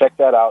 So check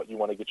that out. You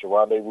want to get your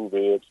Rendezvous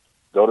Ribs.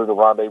 Go to the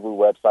Rendezvous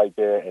website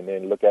there and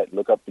then look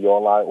up the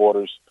online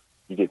orders.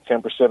 You get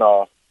 10%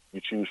 off.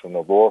 You choose from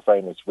the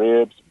world-famous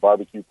ribs,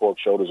 barbecue pork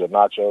shoulders, or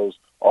nachos.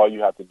 All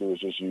you have to do is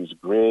just use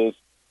GRIZZ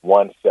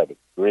 17,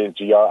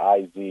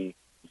 GRIZZ,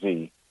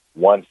 GRIZZ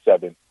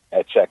 17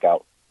 at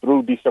checkout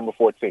through December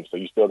 14th. So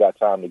you still got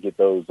time to get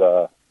those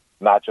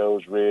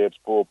nachos, ribs,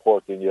 pulled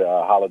pork, and your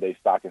holiday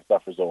stocking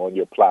stuffers on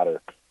your platter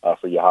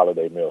for your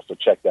holiday meal. So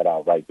check that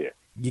out right there.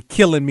 You're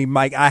killing me,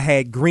 Mike. I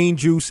had green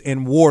juice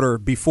and water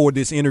before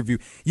this interview.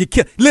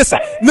 Listen,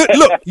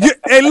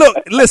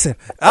 listen.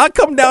 I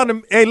come down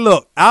to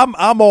look.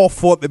 I'm all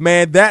for it,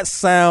 man. That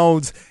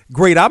sounds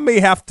great. I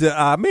may have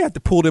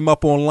to pull them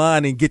up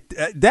online and get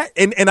that.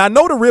 And I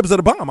know the ribs are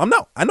the bomb. I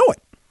know it.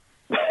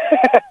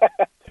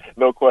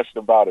 No question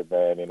about it,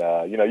 man.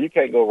 And you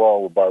can't go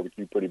wrong with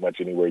barbecue pretty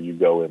much anywhere you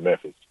go in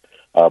Memphis.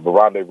 But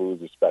Rendezvous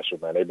is special,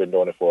 man. They've been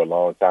doing it for a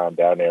long time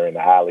down there in the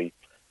alley.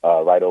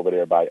 Right over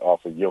there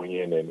off of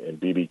Union and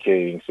BB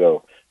King.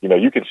 So,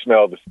 you can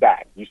smell the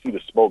stack. You see the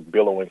smoke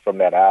billowing from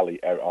that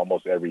alley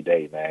almost every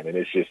day, man. And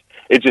it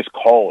just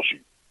calls you,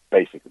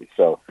 basically.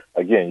 So,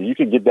 again, you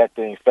can get that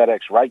thing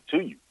FedEx right to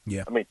you.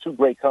 Yeah. I mean, two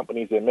great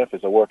companies in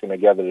Memphis are working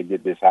together to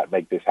get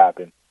make this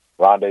happen.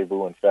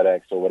 Rendezvous and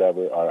FedEx or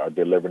whatever are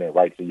delivering it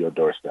right to your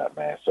doorstep,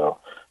 man. So,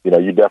 you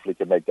definitely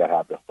can make that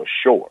happen for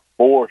sure.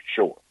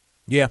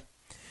 Yeah.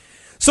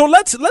 So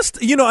let's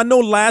I know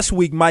last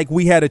week, Mike,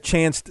 we had a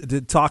chance to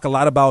talk a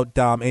lot about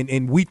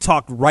and we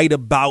talked right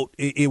about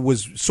it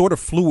was sort of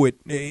fluid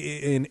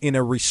in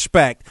a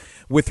respect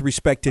with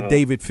respect to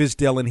David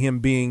Fizdale and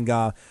him being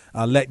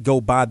let go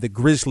by the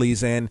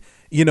Grizzlies, and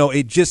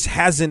it just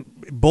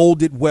hasn't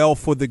boded well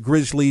for the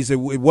Grizzlies. It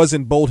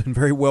wasn't boding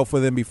very well for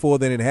them before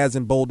then. It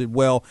hasn't boded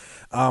well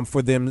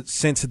for them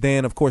since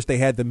then. Of course, they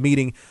had the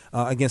meeting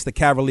against the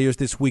Cavaliers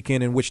this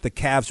weekend in which the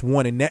Cavs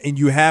won, and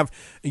you have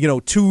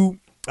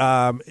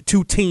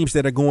two teams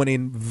that are going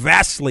in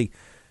vastly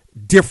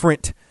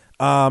different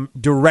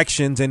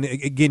directions. And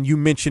again, you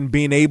mentioned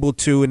being able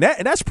to, and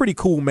that's pretty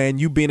cool, man.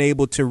 You being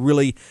able to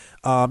really,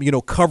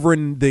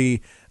 covering the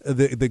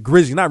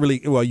Grizzlies, not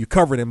really, well, you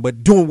cover them,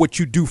 but doing what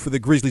you do for the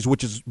Grizzlies,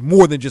 which is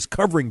more than just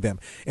covering them.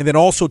 And then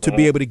also to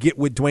be able to get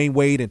with Dwayne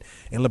Wade and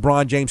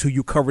LeBron James, who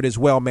you covered as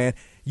well, man.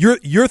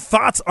 Your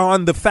thoughts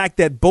on the fact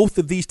that both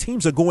of these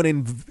teams are going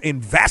in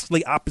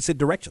vastly opposite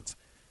directions?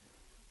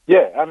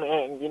 Yeah, I mean,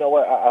 and you know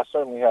what? I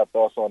certainly have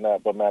thoughts on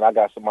that, but man, I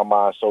got my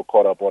mind so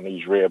caught up on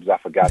these ribs, I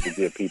forgot to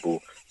give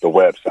people the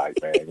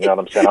website, man. You know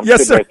what I'm saying? I'm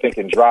sitting there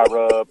thinking dry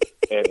rub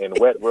and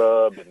wet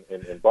rub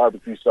and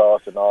barbecue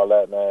sauce and all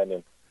that, man,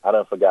 and I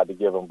done forgot to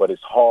give them, but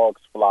it's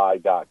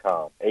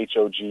hogsfly.com,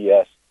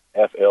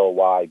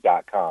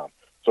 HOGSFLY.com.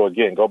 So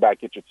again, go back,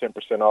 get your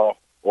 10% off,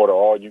 order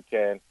all you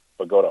can,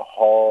 but go to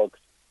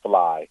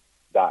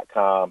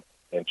hogsfly.com.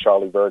 And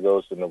Charlie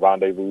Virgos and the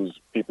Rendezvous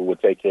people will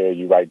take care of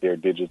you right there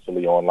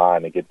digitally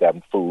online and get that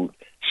food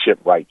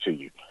shipped right to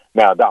you.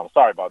 Now, Dom,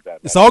 sorry about that, man.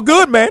 It's all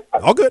good, man.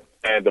 All good.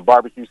 And the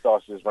barbecue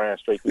sauce just ran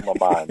straight through my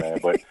mind, man.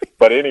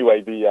 But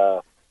anyway,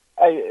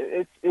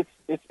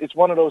 it's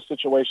one of those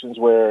situations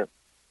where,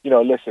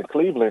 listen,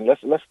 Cleveland.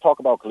 Let's talk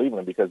about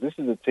Cleveland, because this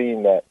is a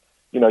team that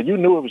you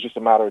knew it was just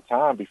a matter of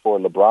time before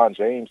LeBron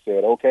James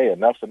said, "Okay,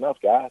 enough's enough,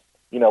 guys."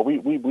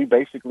 We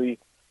basically,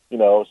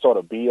 sort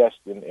of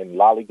BS'd and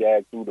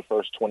lollygagged through the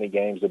first 20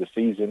 games of the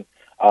season.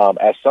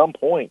 At some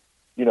point,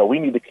 we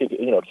need to kick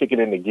it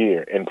into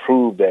gear and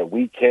prove that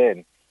we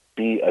can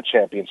be a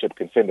championship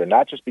contender,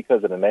 not just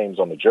because of the names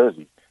on the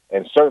jersey.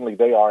 And certainly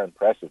they are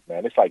impressive,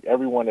 man. It's like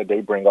everyone that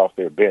they bring off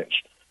their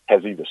bench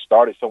has either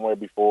started somewhere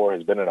before,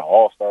 has been in an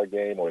all-star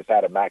game, or has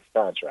had a max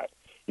contract.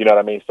 You know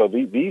what I mean? So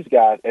these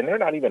guys, and they're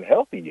not even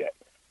healthy yet.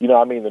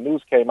 The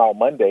news came out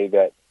Monday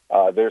that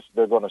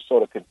they're going to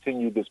sort of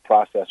continue this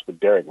process with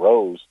Derrick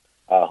Rose,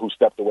 who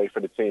stepped away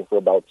from the team for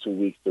about 2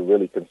 weeks to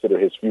really consider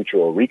his future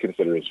or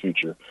reconsider his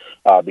future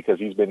because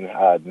he's been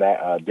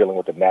dealing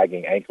with a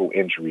nagging ankle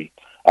injury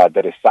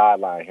that has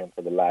sidelined him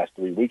for the last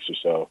 3 weeks or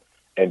so.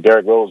 And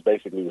Derrick Rose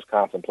basically was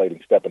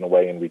contemplating stepping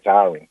away and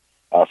retiring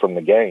from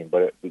the game.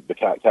 But the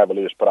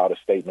Cavaliers put out a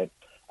statement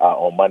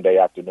on Monday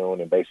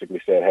afternoon and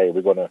basically said, hey,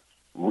 we're going to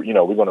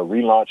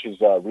relaunch his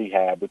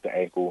rehab with the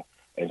ankle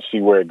and see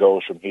where it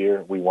goes from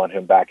here. We want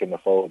him back in the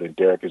fold, and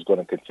Derrick is going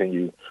to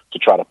continue to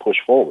try to push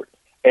forward.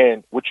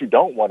 And what you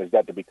don't want is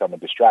that to become a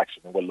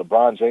distraction. And what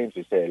LeBron James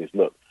has said is,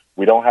 look,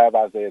 we don't have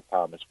Isaiah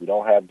Thomas. We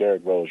don't have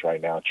Derrick Rose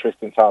right now.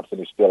 Tristan Thompson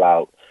is still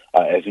out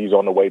as he's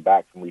on the way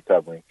back from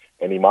recovering.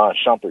 And Iman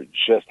Shumpert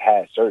just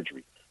had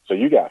surgery. So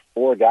you got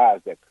 4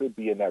 guys that could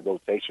be in that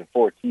rotation,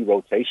 4 key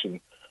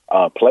rotation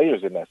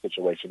players in that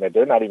situation that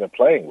they're not even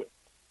playing with.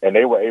 And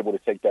they were able to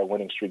take that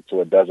winning streak to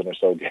a dozen or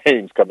so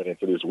games coming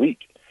into this week.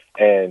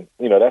 And,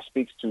 that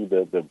speaks to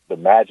the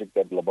magic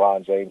that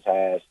LeBron James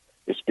has.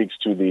 It speaks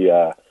to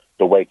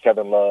the way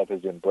Kevin Love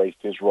has embraced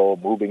his role,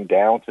 moving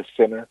down to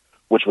center,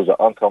 which was an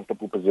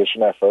uncomfortable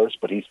position at first,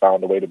 but he's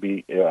found a way to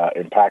be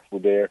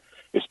impactful there.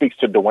 It speaks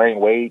to Dwayne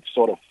Wade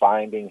sort of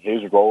finding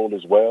his role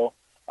as well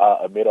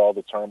amid all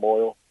the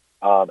turmoil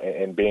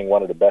and being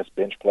one of the best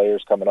bench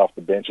players coming off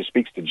the bench. It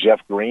speaks to Jeff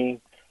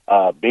Green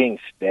being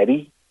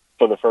steady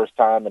for the first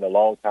time in a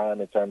long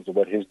time in terms of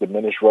what his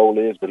diminished role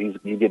is, but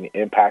you're getting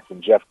impact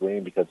from Jeff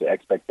Green because the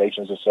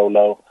expectations are so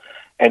low.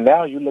 And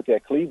now you look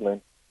at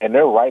Cleveland, and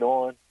they're right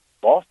on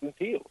Boston's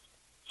heels.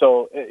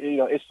 So,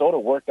 it sort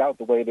of worked out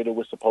the way that it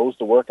was supposed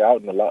to work out,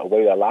 and the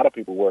way a lot of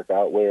people work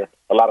out, where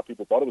a lot of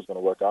people thought it was going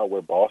to work out,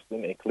 where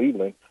Boston and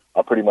Cleveland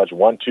are pretty much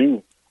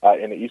 1-2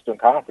 in the Eastern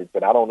Conference.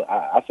 And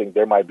I think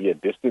there might be a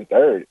distant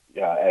third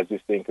as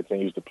this thing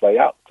continues to play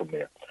out from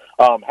there.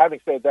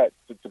 Having said that,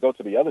 to go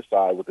to the other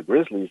side with the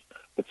Grizzlies,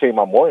 the team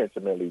I'm more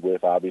intimately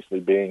with, obviously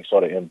being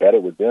sort of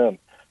embedded with them,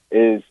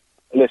 is,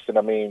 listen,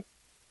 I mean,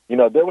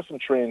 there were some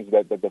trends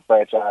that the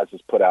franchise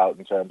has put out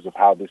in terms of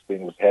how this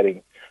thing was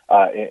heading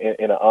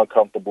in an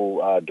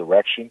uncomfortable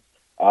direction.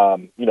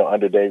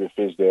 Under David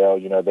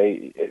Fizdale,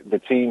 the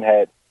team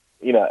had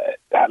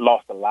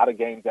lost a lot of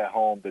games at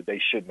home that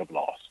they shouldn't have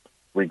lost,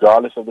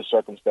 regardless of the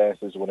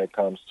circumstances. When it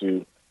comes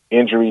to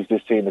injuries,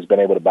 this team has been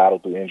able to battle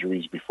through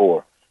injuries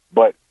before.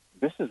 But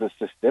this is a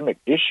systemic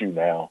issue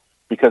now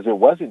because it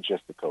wasn't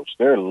just the coach.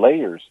 There are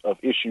layers of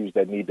issues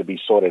that need to be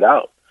sorted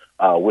out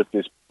with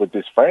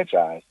this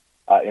franchise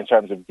in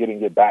terms of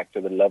getting it back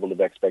to the level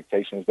of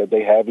expectations that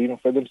they have even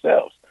for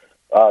themselves.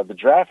 The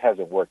draft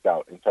hasn't worked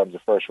out in terms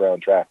of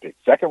first-round draft picks.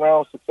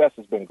 Second-round success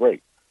has been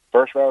great.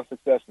 First-round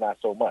success, not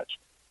so much.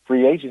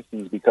 Free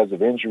agencies, because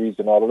of injuries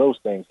and all of those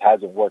things,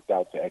 hasn't worked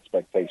out to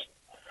expectations.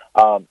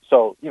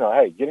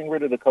 Getting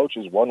rid of the coach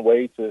is one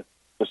way to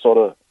sort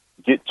of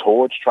get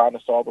towards trying to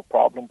solve a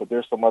problem, but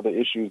there's some other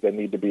issues that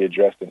need to be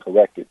addressed and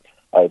corrected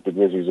if the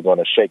Grizzlies are going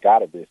to shake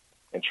out of this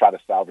and try to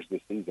salvage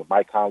this season.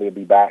 Mike Conley will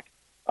be back,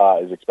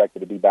 is expected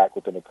to be back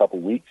within a couple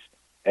weeks,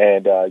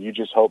 and you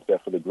just hope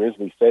that for the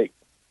Grizzlies' sake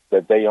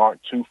that they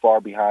aren't too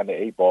far behind the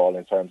eight ball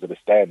in terms of the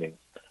standings,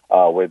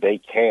 where they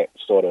can't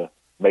sort of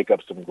make up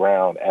some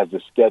ground as the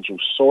schedule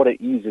sort of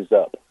eases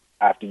up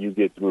after you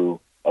get through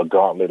a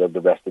gauntlet of the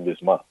rest of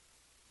this month.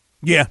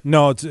 Yeah,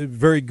 no, it's a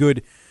very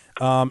good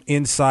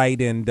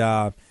insight, and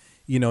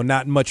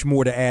not much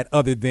more to add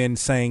other than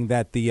saying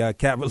that the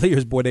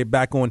Cavaliers, boy, they're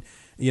back on.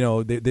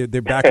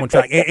 They're back on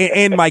track.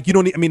 And Mike, they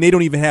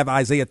don't even have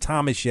Isaiah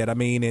Thomas yet.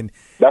 And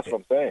that's what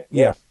I'm saying.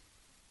 Yeah.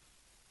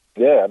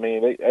 Yeah,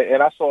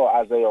 and I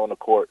saw Isaiah on the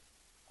court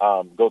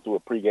go through a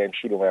pregame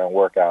shoot-around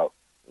workout,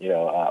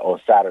 on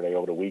Saturday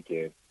over the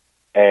weekend.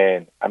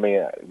 And,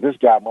 this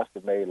guy must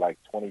have made like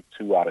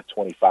 22 out of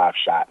 25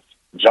 shots,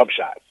 jump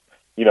shots,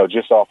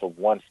 just off of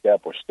one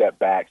step or step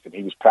backs. And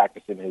he was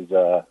practicing his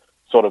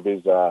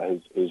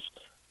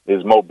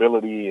his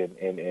mobility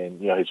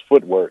and his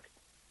footwork.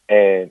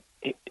 And,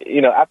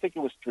 I think it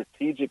was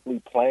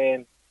strategically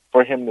planned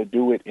for him to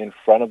do it in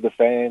front of the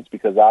fans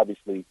because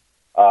obviously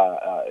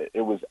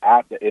it was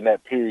in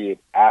that period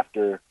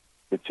after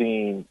the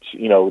team,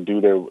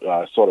 do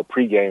their sort of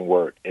pregame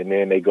work, and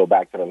then they go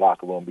back to the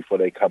locker room before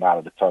they come out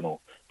of the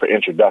tunnel for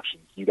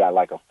introductions. You got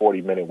like a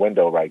 40-minute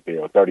window right there,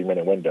 or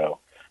 30-minute window.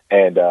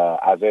 And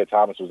Isaiah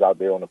Thomas was out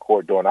there on the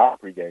court doing our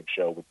pregame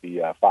show with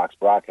the Fox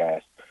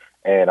broadcast,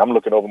 and I'm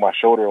looking over my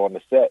shoulder on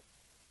the set,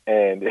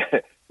 and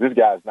this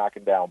guy's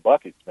knocking down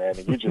buckets, man,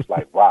 and you're just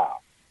like, wow,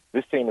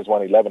 this team has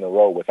won 11 in a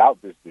row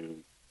without this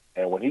dude.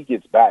 And when he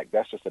gets back,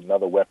 that's just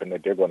another weapon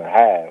that they're going to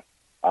have.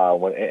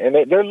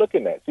 They're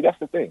looking at, see, that's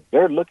the thing.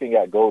 They're looking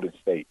at Golden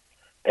State,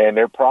 and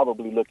they're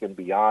probably looking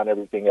beyond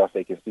everything else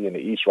they can see in the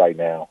East right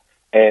now.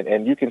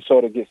 And you can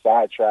sort of get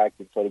sidetracked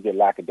and sort of get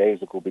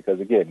lackadaisical because,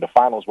 again, the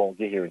finals won't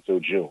get here until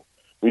June.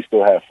 We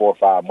still have 4 or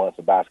 5 months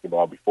of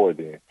basketball before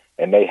then,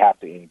 and they have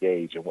to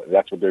engage, and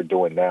that's what they're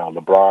doing now.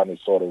 LeBron is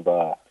sort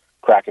of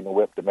cracking the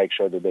whip to make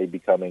sure that they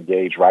become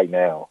engaged right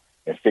now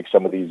and fix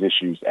some of these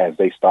issues as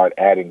they start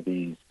adding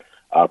these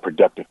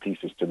productive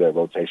pieces to their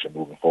rotation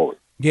moving forward.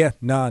 Yeah,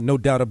 no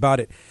doubt about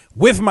it.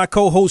 With my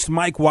co-host,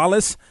 Mike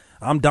Wallace,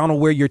 I'm Donald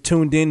Ware. You're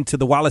tuned in to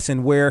the Wallace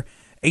and Ware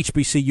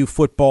HBCU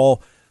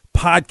football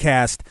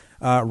podcast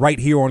right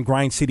here on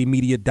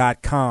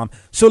grindcitymedia.com.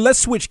 So let's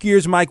switch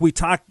gears, Mike.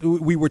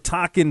 We were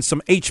talking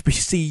some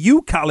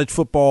HBCU college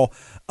football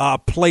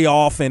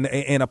playoff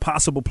and a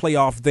possible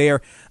playoff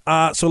there.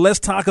 So let's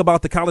talk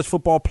about the college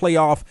football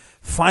playoff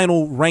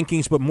final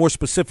rankings, but more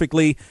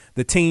specifically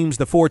the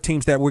 4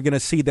 teams that we're going to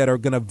see that are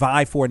going to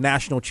vie for a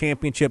national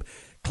championship.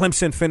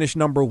 Clemson finished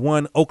number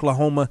 1,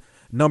 Oklahoma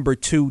number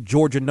 2,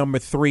 Georgia number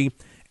 3,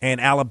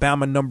 and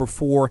Alabama number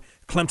 4.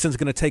 Clemson's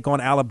going to take on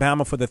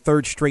Alabama for the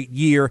 3rd straight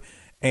year,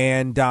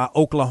 and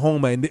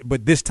Oklahoma,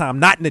 but this time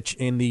not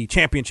in the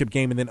championship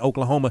game, and then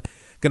Oklahoma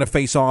going to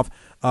face off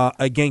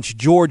against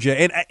Georgia.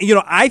 And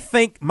I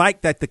think,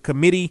 Mike, that the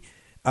committee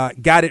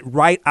got it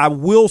right. I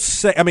will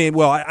say,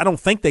 I don't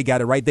think they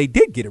got it right. They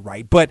did get it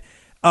right, but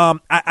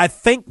I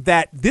think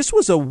that this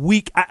was a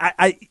week.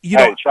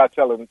 Try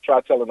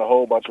telling a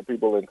whole bunch of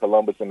people in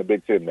Columbus and the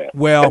Big Ten that.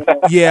 Well,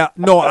 yeah,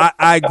 no,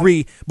 I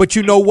agree. But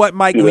you know what,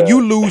 Mike? Yeah. When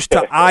you lose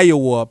to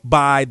Iowa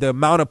by the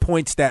amount of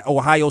points that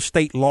Ohio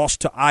State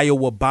lost to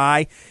Iowa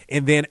by,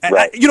 and then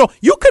right.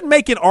 You could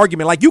make an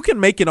argument. Like, you can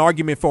make an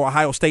argument for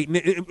Ohio State.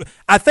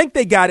 I think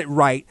they got it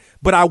right.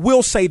 But I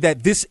will say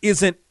that this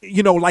isn't,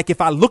 like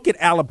if I look at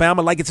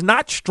Alabama, like it's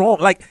not strong.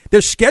 Like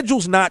their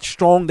schedule's not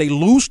strong. They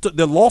lose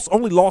to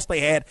only loss they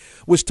had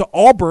was to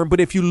Auburn.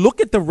 But if you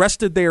look at the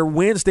rest of their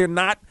wins, they're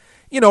not.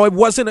 It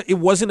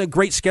wasn't a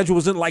great schedule. It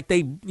wasn't like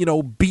they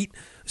beat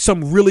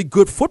some really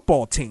good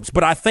football teams.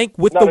 But I think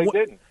with they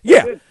didn't.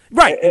 Yeah, they didn't.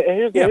 Right.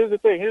 And here's the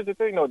thing. Here's the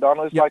thing, though,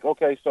 Donald. It's like,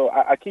 okay, so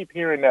I keep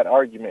hearing that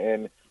argument,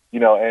 and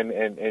and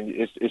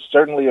it's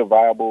certainly a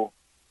viable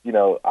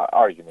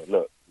argument.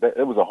 Look.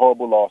 It was a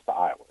horrible loss to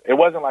Iowa. It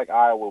wasn't like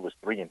Iowa was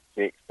 3-6;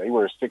 they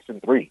were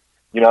 6-3.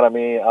 You know what I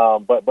mean?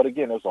 But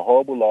again, it was a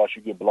horrible loss.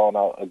 You get blown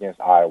out against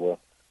Iowa.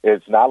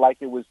 It's not like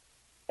it was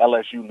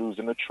LSU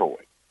losing to Troy.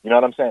 You know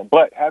what I'm saying?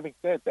 But having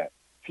said that,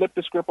 flip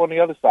the script on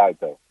the other side,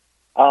 though.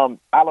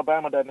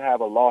 Alabama doesn't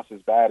have a loss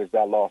as bad as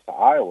that loss to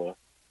Iowa,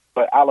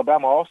 but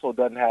Alabama also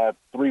doesn't have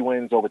 3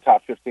 wins over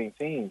top 15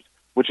 teams,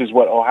 which is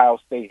what Ohio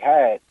State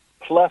had.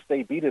 Plus,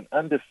 they beat an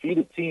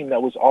undefeated team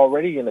that was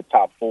already in the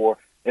top 4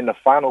 in the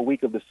final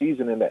week of the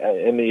season in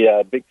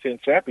the Big Ten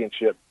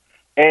championship.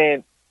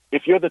 And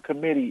if you're the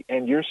committee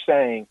and you're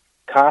saying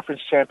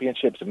conference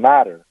championships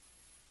matter,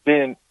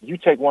 then you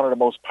take one of the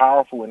most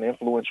powerful and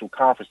influential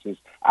conferences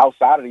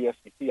outside of the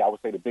SEC. I would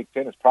say the Big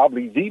Ten is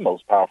probably the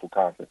most powerful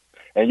conference.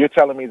 And you're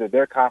telling me that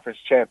their conference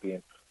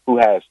champion, who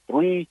has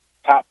 3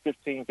 top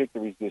 15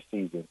 victories this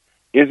season,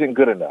 isn't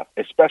good enough,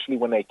 especially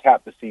when they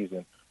cap the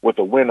season with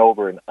a win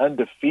over an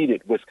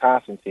undefeated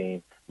Wisconsin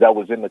team that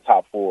was in the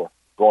top 4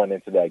 going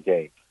into that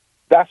game.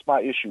 That's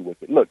my issue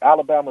with it. Look,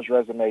 Alabama's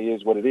resume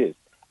is what it is.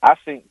 I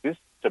think this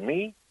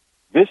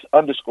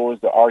underscores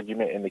the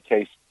argument in the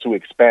case to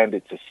expand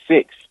it to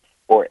 6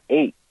 or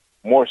 8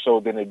 more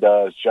so than it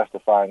does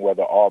justifying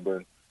whether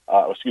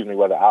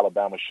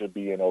Alabama should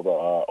be in over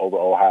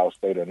Ohio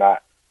State or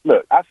not.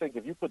 Look, I think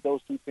if you put those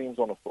 2 teams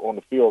on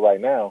the field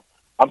right now,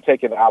 I'm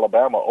taking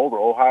Alabama over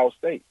Ohio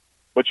State.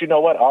 But you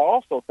know what? I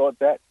also thought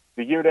that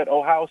the year that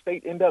Ohio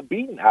State ended up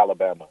beating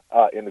Alabama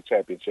in the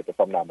championship, if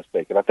I'm not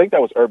mistaken. I think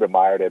that was Urban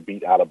Meyer that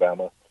beat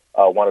Alabama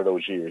one of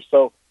those years.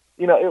 So,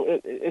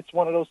 it's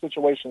one of those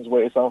situations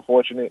where it's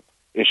unfortunate.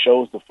 It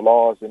shows the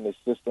flaws in this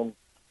system.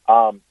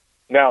 Now,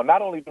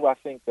 not only do I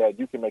think that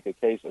you can make a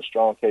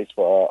strong case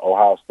for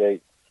Ohio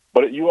State,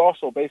 but you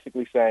also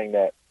basically saying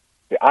that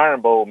the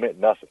Iron Bowl meant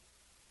nothing.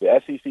 The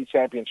SEC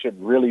championship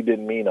really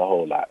didn't mean a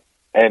whole lot.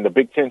 And the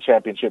Big Ten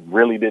championship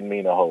really didn't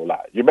mean a whole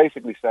lot. You're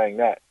basically saying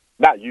that.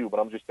 Not you, but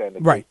I'm just saying the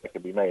case that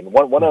could be made. And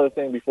one other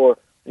thing before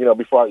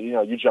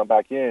you jump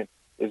back in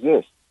is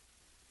this.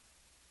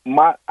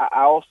 I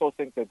also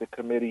think that the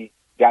committee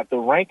got the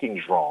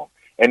rankings wrong,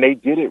 and they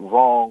did it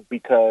wrong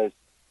because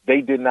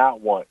they did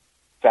not want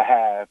to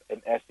have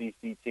an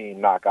SEC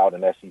team knock out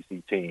an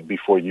SEC team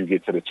before you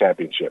get to the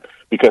championship.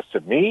 Because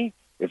to me,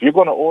 if you're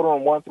going to order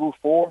them 1 through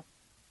 4,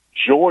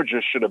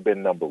 Georgia should have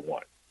been number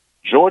 1.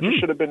 Georgia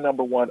should have been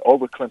number 1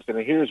 over Clemson,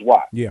 and here's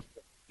why. Yeah.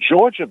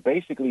 Georgia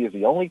basically is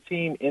the only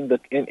team in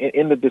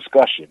the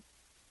discussion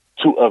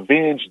to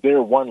avenge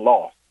their one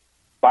loss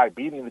by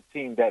beating the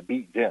team that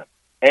beat them,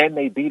 and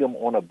they beat them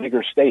on a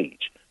bigger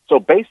stage. So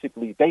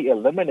basically, they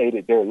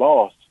eliminated their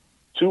loss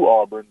to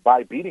Auburn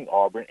by beating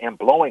Auburn and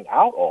blowing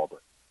out Auburn.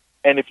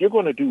 And if you're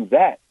going to do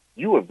that,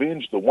 you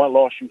avenge the one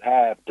loss you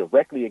have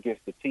directly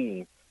against the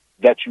team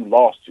that you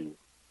lost to,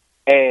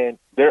 and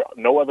there are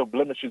no other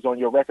blemishes on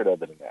your record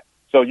other than that.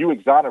 So you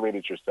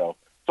exonerated yourself.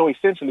 So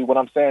essentially what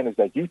I'm saying is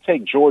that you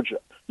take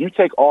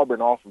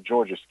Auburn off of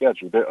Georgia's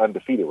schedule, they're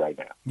undefeated right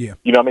now. Yeah.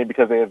 You know what I mean?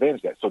 Because they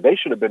avenged that. So they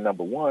should have been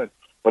number 1,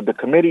 but the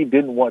committee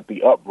didn't want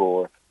the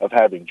uproar of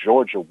having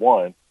Georgia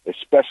 1,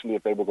 especially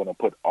if they were going to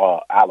put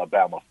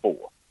Alabama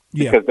 4.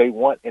 Yeah. Because they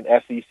want an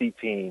SEC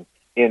team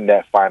in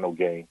that final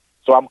game.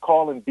 So I'm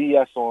calling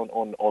BS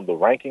on the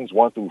rankings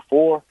 1 through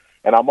 4,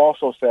 and I'm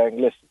also saying,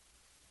 listen,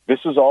 this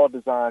is all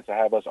designed to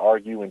have us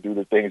argue and do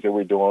the things that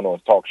we're doing on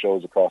talk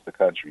shows across the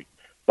country.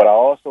 But I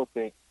also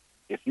think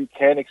if you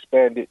can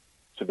expand it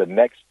to the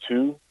next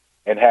 2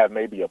 and have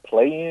maybe a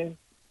play-in,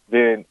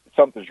 then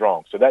something's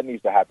wrong. So that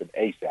needs to happen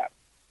ASAP.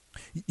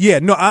 Yeah,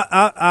 no,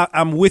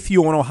 I'm with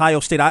you on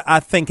Ohio State.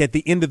 I think at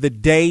the end of the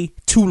day,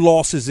 2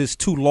 losses is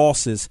 2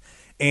 losses.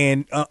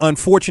 And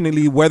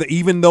unfortunately,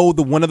 even though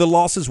one of the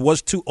losses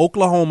was to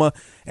Oklahoma,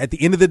 at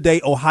the end of the day,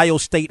 Ohio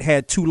State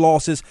had 2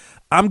 losses.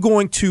 I'm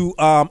going to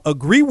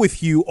agree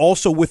with you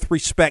also with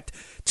respect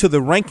to the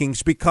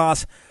rankings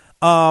because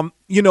Clemson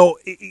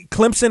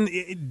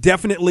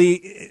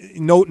definitely,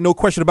 no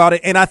question about it.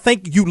 And I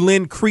think you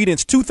lend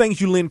credence. 2 things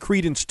you lend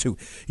credence to.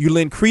 You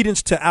lend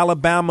credence to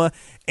Alabama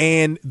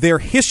and their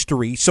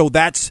history. So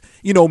that's,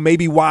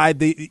 maybe why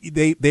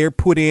they're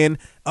put in.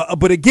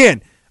 But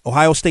again,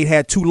 Ohio State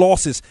had 2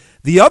 losses.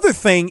 The other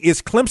thing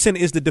is Clemson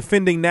is the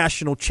defending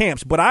national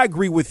champs, but I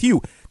agree with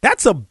you.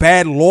 That's a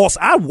bad loss.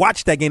 I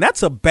watched that game.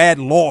 That's a bad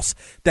loss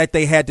that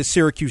they had to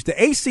Syracuse. The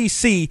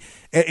ACC,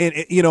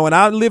 and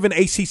I live in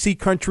ACC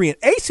country, and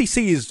ACC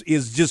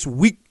is just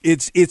weak.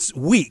 It's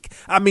weak.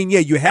 I mean, yeah,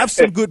 you have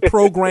some good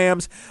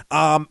programs,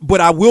 but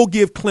I will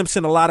give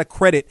Clemson a lot of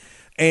credit.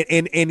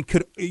 And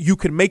you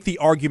could make the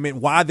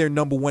argument why they're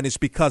number one is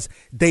because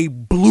they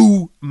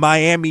blew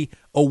Miami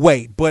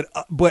away. But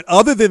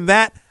other than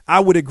that, I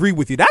would agree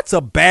with you. That's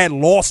a bad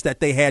loss that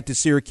they had to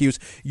Syracuse.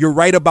 You're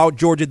right about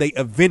Georgia. They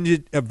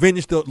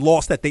avenged the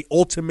loss that they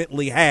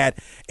ultimately had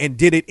and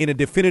did it in a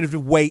definitive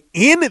way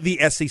in the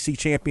SEC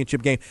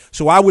championship game.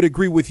 So I would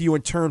agree with you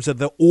in terms of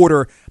the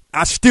order.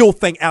 I still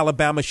think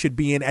Alabama should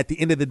be in at the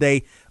end of the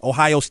day.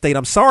 Ohio State.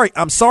 I'm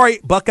sorry,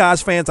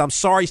 Buckeyes fans. I'm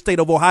sorry, State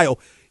of Ohio.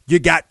 You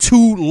got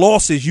 2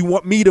 losses. You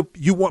want me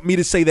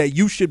to say that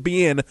you should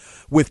be in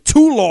with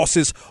 2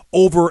 losses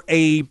over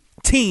a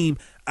team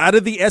out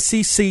of the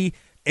SEC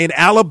in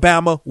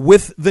Alabama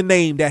with the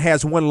name that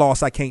has 1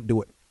 loss? I can't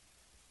do it.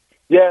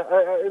 Yeah,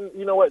 and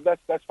you know what?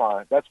 That's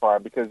fine. That's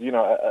fine because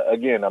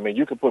again, I mean,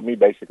 you could put me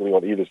basically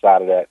on either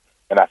side of that,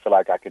 and I feel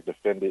like I could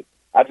defend it.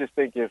 I just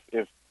think if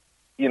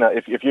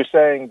you're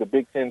saying the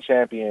Big Ten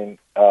champion,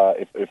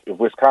 if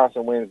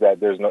Wisconsin wins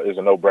that, is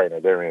a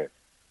no-brainer. They're in.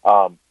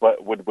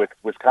 But would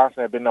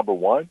Wisconsin have been number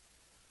one?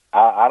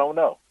 I don't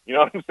know. You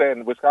know what I'm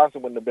saying?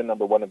 Wisconsin wouldn't have been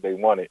number one if they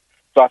won it.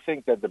 So I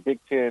think that the Big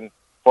Ten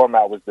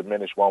format was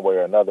diminished one way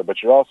or another.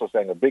 But you're also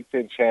saying a Big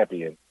Ten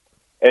champion,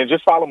 and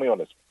just follow me on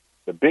this.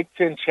 The Big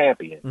Ten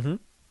champion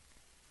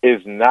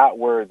is not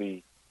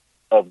worthy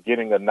of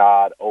getting a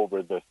nod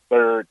over the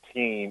 3rd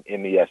team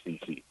in the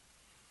SEC.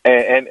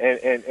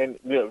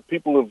 And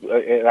people have,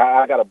 and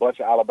I got a bunch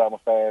of Alabama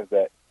fans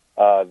that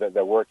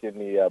work in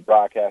the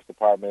broadcast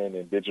department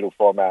and digital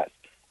formats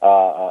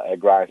at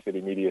Grind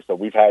City Media. So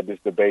we've had this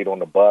debate on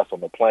the bus, on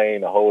the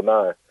plane, the whole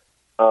nine.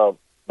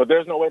 But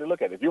there's no way to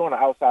look at it. If you're on the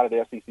outside of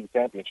the SEC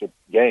championship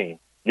game,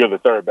 you're the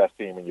 3rd best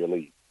team in your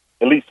league,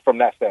 at least from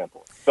that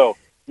standpoint. So,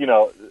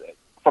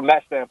 from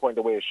that standpoint,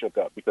 the way it shook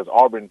up, because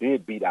Auburn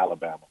did beat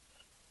Alabama.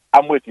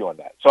 I'm with you on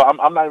that. So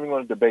I'm not even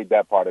going to debate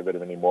that part of it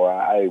anymore.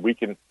 I'm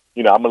going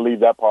to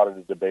leave that part of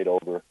the debate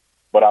over.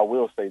 But I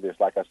will say this,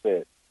 like I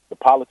said, the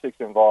politics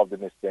involved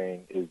in this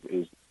thing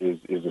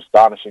is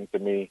astonishing to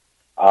me.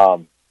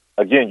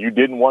 Again, you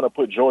didn't want to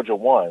put Georgia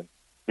 1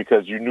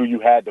 because you knew you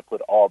had to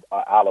put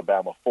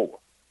Alabama 4,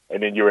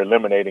 and then you're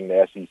eliminating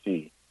the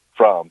SEC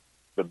from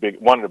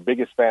one of the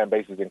biggest fan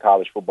bases in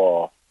college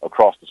football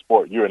across the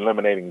sport. You're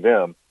eliminating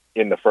them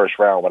in the first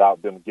round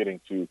without them getting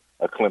to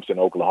a Clemson,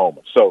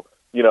 Oklahoma. So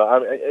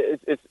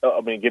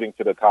getting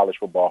to the college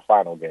football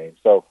final game.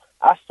 So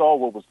I saw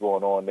what was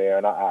going on there,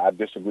 and I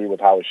disagree with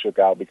how it shook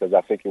out because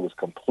I think it was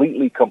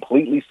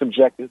completely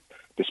subjective,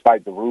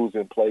 despite the rules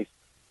in place.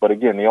 But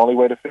again, the only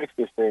way to fix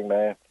this thing,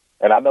 man,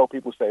 and I know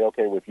people say,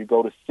 okay, well, if you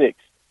go to 6,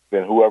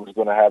 then whoever's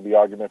going to have the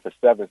argument for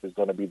 7th is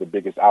going to be the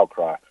biggest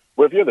outcry.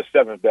 Well, if you're the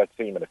 7th best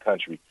team in the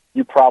country,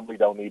 you probably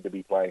don't need to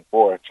be playing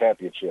for a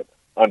championship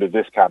under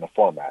this kind of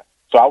format.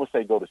 So I would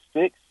say go to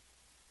 6,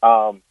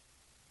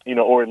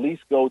 or at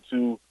least go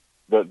to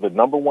the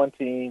number 1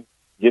 team,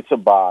 gets a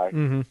bye,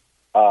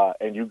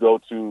 and you go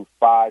to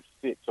 5,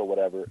 6 or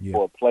whatever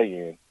for a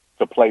play-in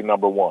to play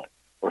number 1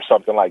 or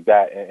something like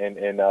that, and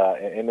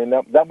then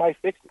that might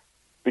fix it.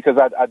 Because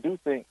I do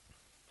think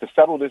to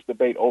settle this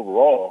debate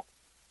overall,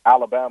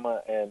 whether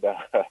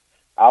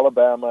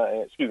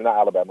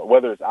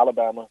it's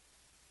Alabama,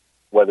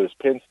 whether it's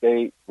Penn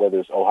State, whether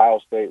it's Ohio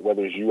State,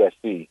 whether it's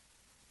USC,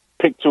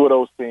 pick 2 of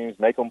those teams,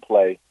 make them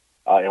play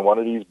in one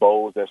of these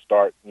bowls that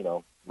start,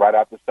 right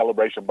after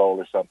Celebration Bowl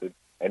or something,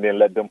 and then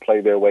let them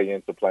play their way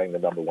into playing the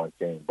number 1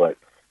 team. But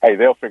hey,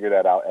 they'll figure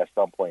that out at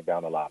some point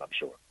down the line, I'm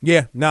sure.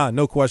 Yeah,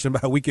 no question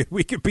about it.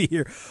 We could be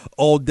here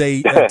all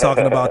day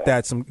talking about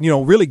that. Some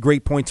really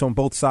great points on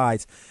both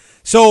sides.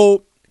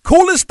 So,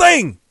 coolest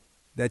thing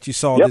that you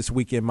saw this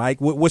weekend,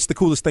 Mike? What's the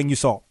coolest thing you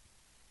saw?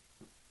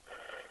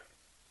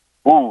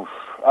 Ooh,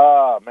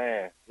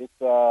 man, it's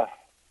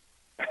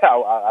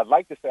I'd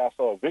like to say I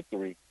saw a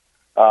victory,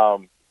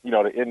 to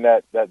end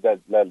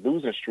that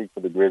losing streak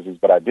for the Grizzlies,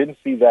 but I didn't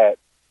see that.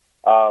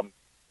 I'm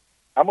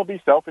gonna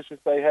be selfish and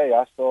say, hey,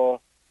 I saw,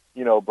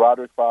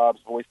 Broderick Fobbs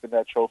hoisting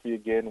that trophy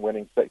again,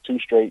 winning 2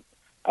 straight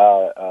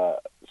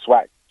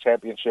SWAC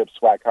championships,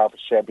 SWAC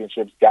conference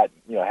championships.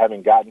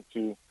 Having gotten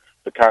to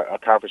the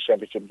conference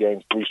championship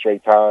games 3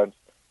 straight times.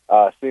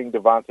 Seeing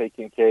Devontae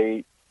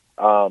Kincaid,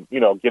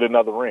 get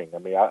another ring. I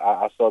mean,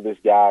 I saw this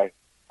guy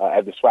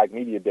at the SWAC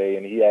Media Day,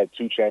 and he had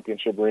 2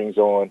 championship rings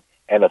on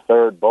and a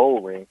 3rd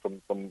bowl ring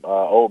from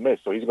Ole Miss.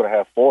 So he's going to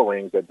have 4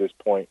 rings at this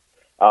point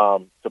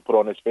to put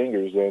on his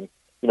fingers. And,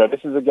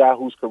 this is a guy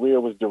whose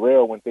career was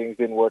derailed when things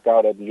didn't work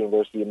out at the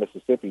University of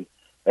Mississippi.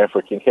 And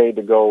for Kincaid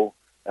to go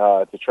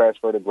to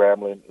transfer to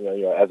Grambling,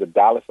 as a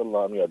Dallas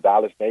alum,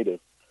 Dallas native,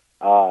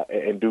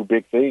 and do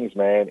big things,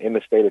 man, in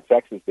the state of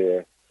Texas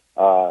there,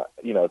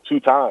 2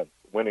 times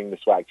winning the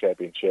SWAC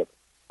championship.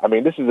 I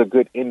mean, this is a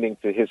good ending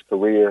to his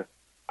career.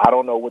 I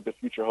don't know what the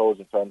future holds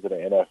in terms of the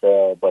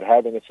NFL, but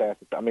having a chance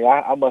to,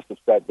 I must have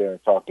sat there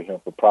and talked to him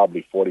for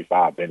probably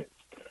 45 minutes.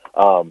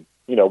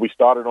 We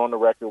started on the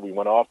record, we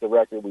went off the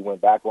record, we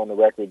went back on the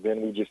record,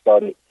 then we just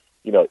started,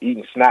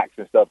 eating snacks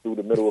and stuff through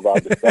the middle of our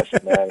discussion,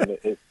 man.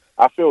 And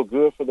I feel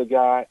good for the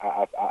guy.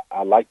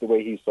 I like the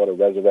way he sort of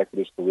resurrected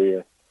his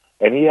career.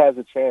 And he has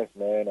a chance,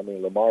 man.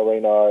 Lamar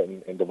Raynard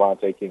and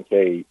Devontae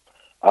Kincaid,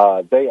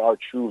 they are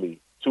truly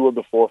two of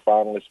the 4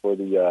 finalists for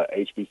the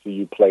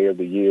HBCU Player of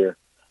the Year.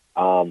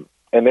 And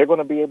they're going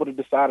to be able to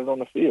decide it on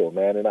the field,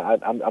 man. And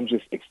I'm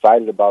just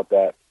excited about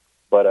that.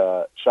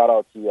 But shout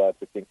out to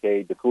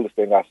Kincaid. The coolest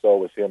thing I saw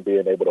was him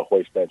being able to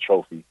hoist that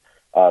trophy,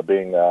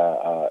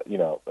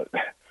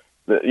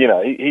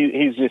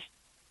 he's just,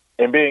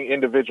 and being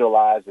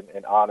individualized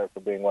and honored for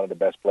being one of the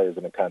best players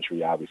in the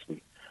country,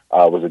 obviously,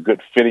 was a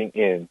good fitting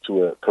in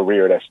to a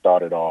career that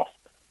started off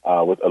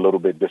with a little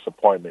bit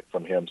disappointment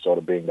from him sort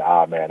of being the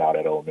odd man out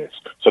at Ole Miss.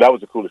 So that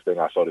was the coolest thing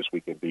I saw this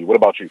weekend, B. What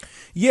about you?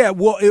 Yeah,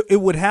 well,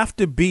 it would have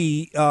to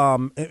be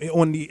on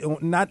the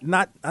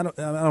I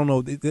don't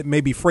know,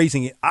 maybe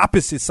phrasing it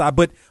opposite side,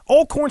 but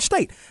Alcorn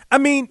State.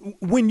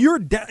 When you're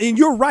down, and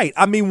you're right.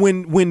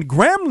 When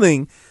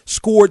Grambling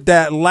scored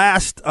that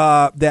last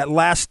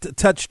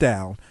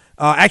touchdown.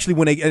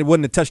 Actually, it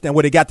wasn't a touchdown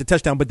where they got the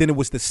touchdown, but then it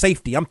was the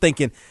safety. I'm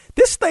thinking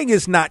this thing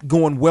is not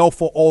going well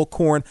for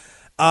Alcorn.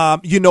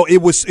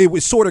 It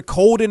was sort of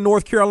cold in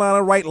North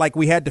Carolina, right? Like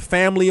we had the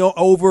family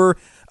over,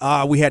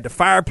 we had the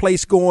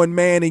fireplace going,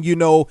 man. And,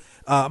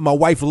 my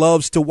wife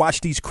loves to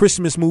watch these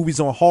Christmas movies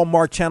on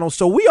Hallmark Channel.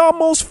 So we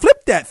almost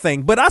flipped that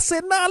thing. But I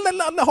said,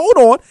 hold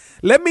on.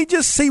 Let me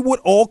just see what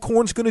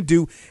Alcorn's going to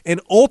do.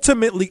 And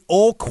ultimately,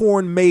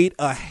 Alcorn made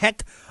a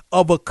heck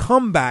of a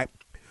comeback.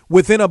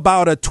 Within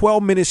about a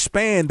 12-minute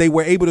span, they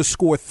were able to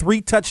score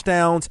 3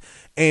 touchdowns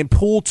and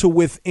pull to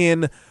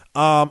within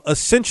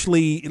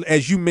essentially,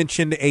 as you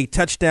mentioned, a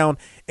touchdown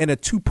and a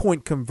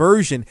 2-point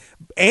conversion.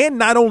 And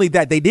not only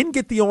that, they didn't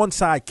get the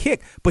onside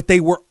kick, but they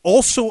were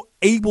also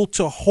able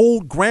to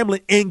hold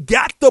Grambling and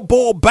got the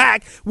ball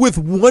back with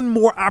one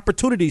more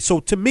opportunity. So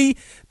to me,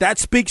 that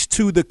speaks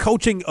to the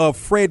coaching of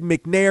Fred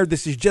McNair.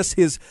 This is just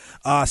his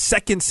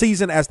second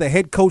season as the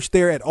head coach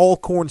there at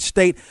Alcorn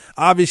State.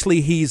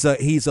 Obviously, he's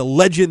a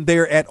legend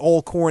there at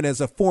Alcorn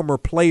as a former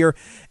player.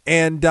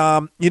 And,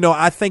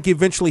 I think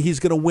eventually he's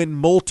going to win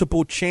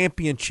multiple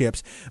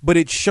championships. But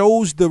it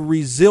shows the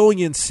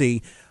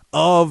resiliency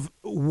of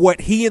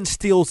what he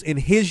instills in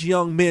his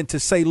young men to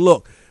say,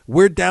 look,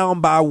 we're down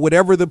by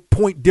whatever the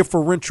point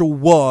differential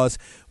was.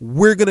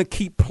 We're going to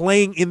keep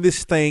playing in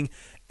this thing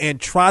and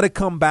try to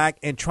come back.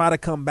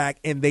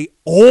 And they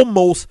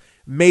almost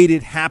made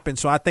it happen.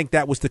 So I think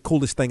that was the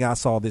coolest thing I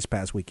saw this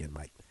past weekend,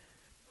 Mike.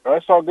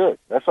 That's all good.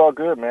 That's all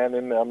good, man.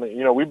 And,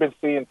 we've been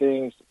seeing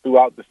things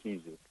throughout the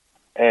season.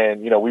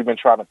 And, we've been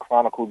trying to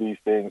chronicle these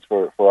things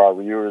for our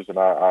viewers and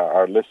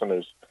our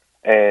listeners.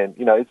 And,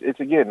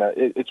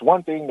 it's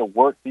one thing to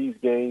work these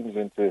games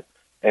and to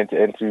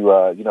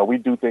we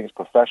do things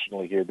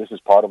professionally here. This is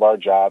part of our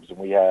jobs, and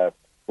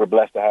we're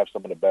blessed to have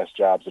some of the best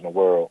jobs in the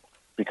world,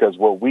 because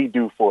what we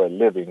do for a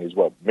living is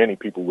what many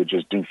people would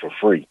just do for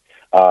free,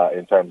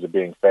 in terms of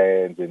being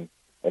fans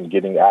and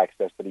getting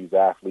access to these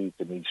athletes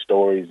and these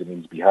stories and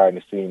these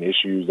behind-the-scene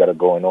issues that are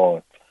going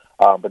on.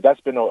 But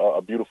that's been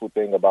a beautiful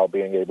thing about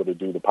being able to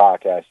do the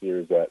podcast here,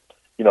 is that,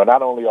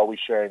 not only are we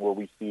sharing what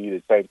we see,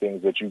 the same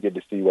things that you get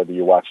to see whether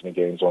you're watching the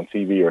games on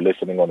TV or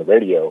listening on the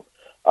radio,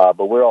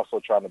 but we're also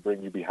trying to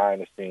bring you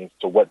behind the scenes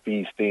to what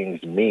these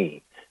things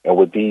mean and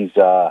what these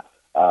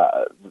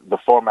the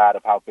format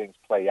of how things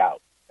play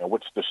out and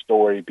what's the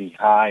story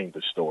behind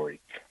the story.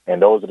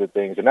 And those are the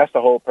things. And that's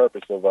the whole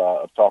purpose of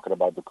talking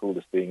about the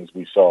coolest things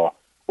we saw,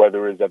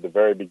 whether it's at the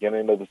very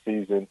beginning of the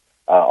season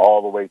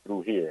all the way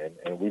through here.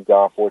 And we've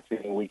gone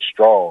 14 weeks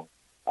strong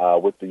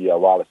with the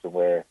Wallace and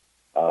Ware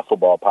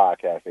football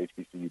podcast,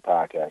 HBCU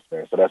podcast,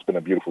 man. So that's been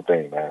a beautiful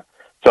thing, man.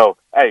 So,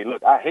 hey,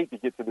 look, I hate to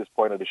get to this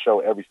point of the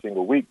show every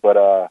single week, but,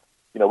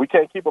 we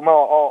can't keep them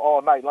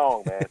all night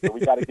long, man. So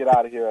we got to get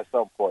out of here at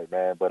some point,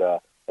 man.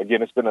 But,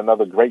 again, it's been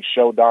another great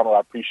show, Donald. I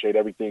appreciate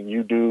everything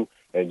you do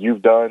and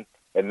you've done.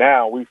 And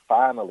now we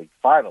finally,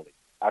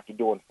 after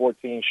doing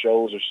 14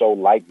 shows or so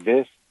like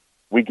this,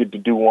 we get to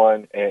do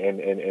one,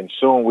 and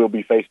soon we'll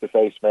be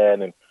face-to-face,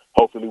 man, and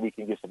hopefully we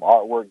can get some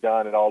artwork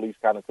done and all these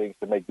kind of things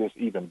to make this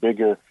even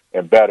bigger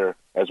and better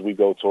as we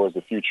go towards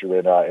the future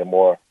and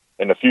more.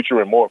 In the future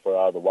and more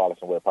for the Wallace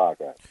and Ware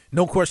podcast.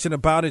 No question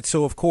about it.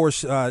 So, of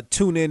course,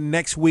 tune in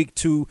next week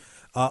to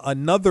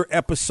another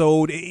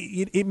episode.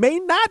 It may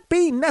not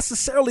be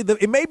necessarily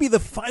it may be the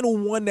final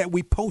one that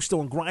we post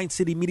on Grind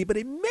City Media, but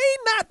it may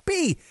not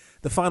be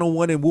the final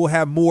one, and we'll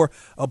have more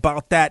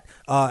about that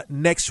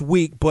next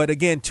week. But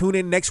again, tune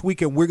in next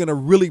week, and we're going to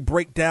really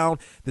break down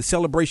the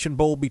Celebration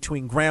Bowl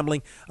between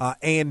Grambling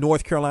and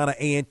North Carolina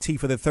A&T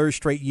for the third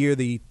straight year,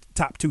 the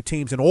top two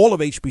teams in all of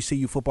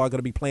HBCU football are going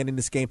to be playing in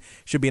this game.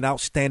 Should be an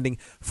outstanding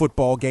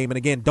football game. And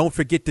again, don't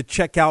forget to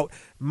check out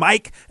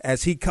Mike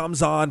as he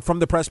comes on from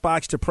the press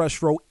box to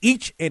press row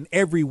each and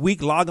every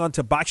week. Log on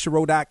to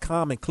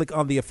boxtorow.com and click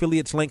on the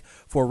affiliates link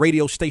for a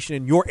radio station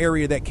in your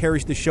area that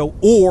carries the show,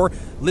 or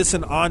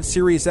listen on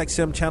Sirius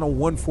XM channel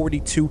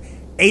 142,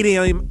 8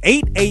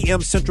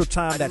 a.m. Central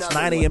Time. That's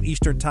 9 a.m.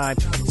 Eastern Time,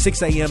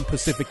 6 a.m.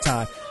 Pacific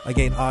Time.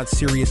 Again, on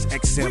Sirius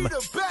XM.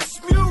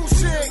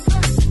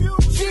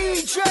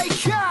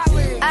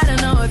 I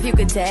don't know if you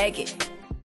could take it.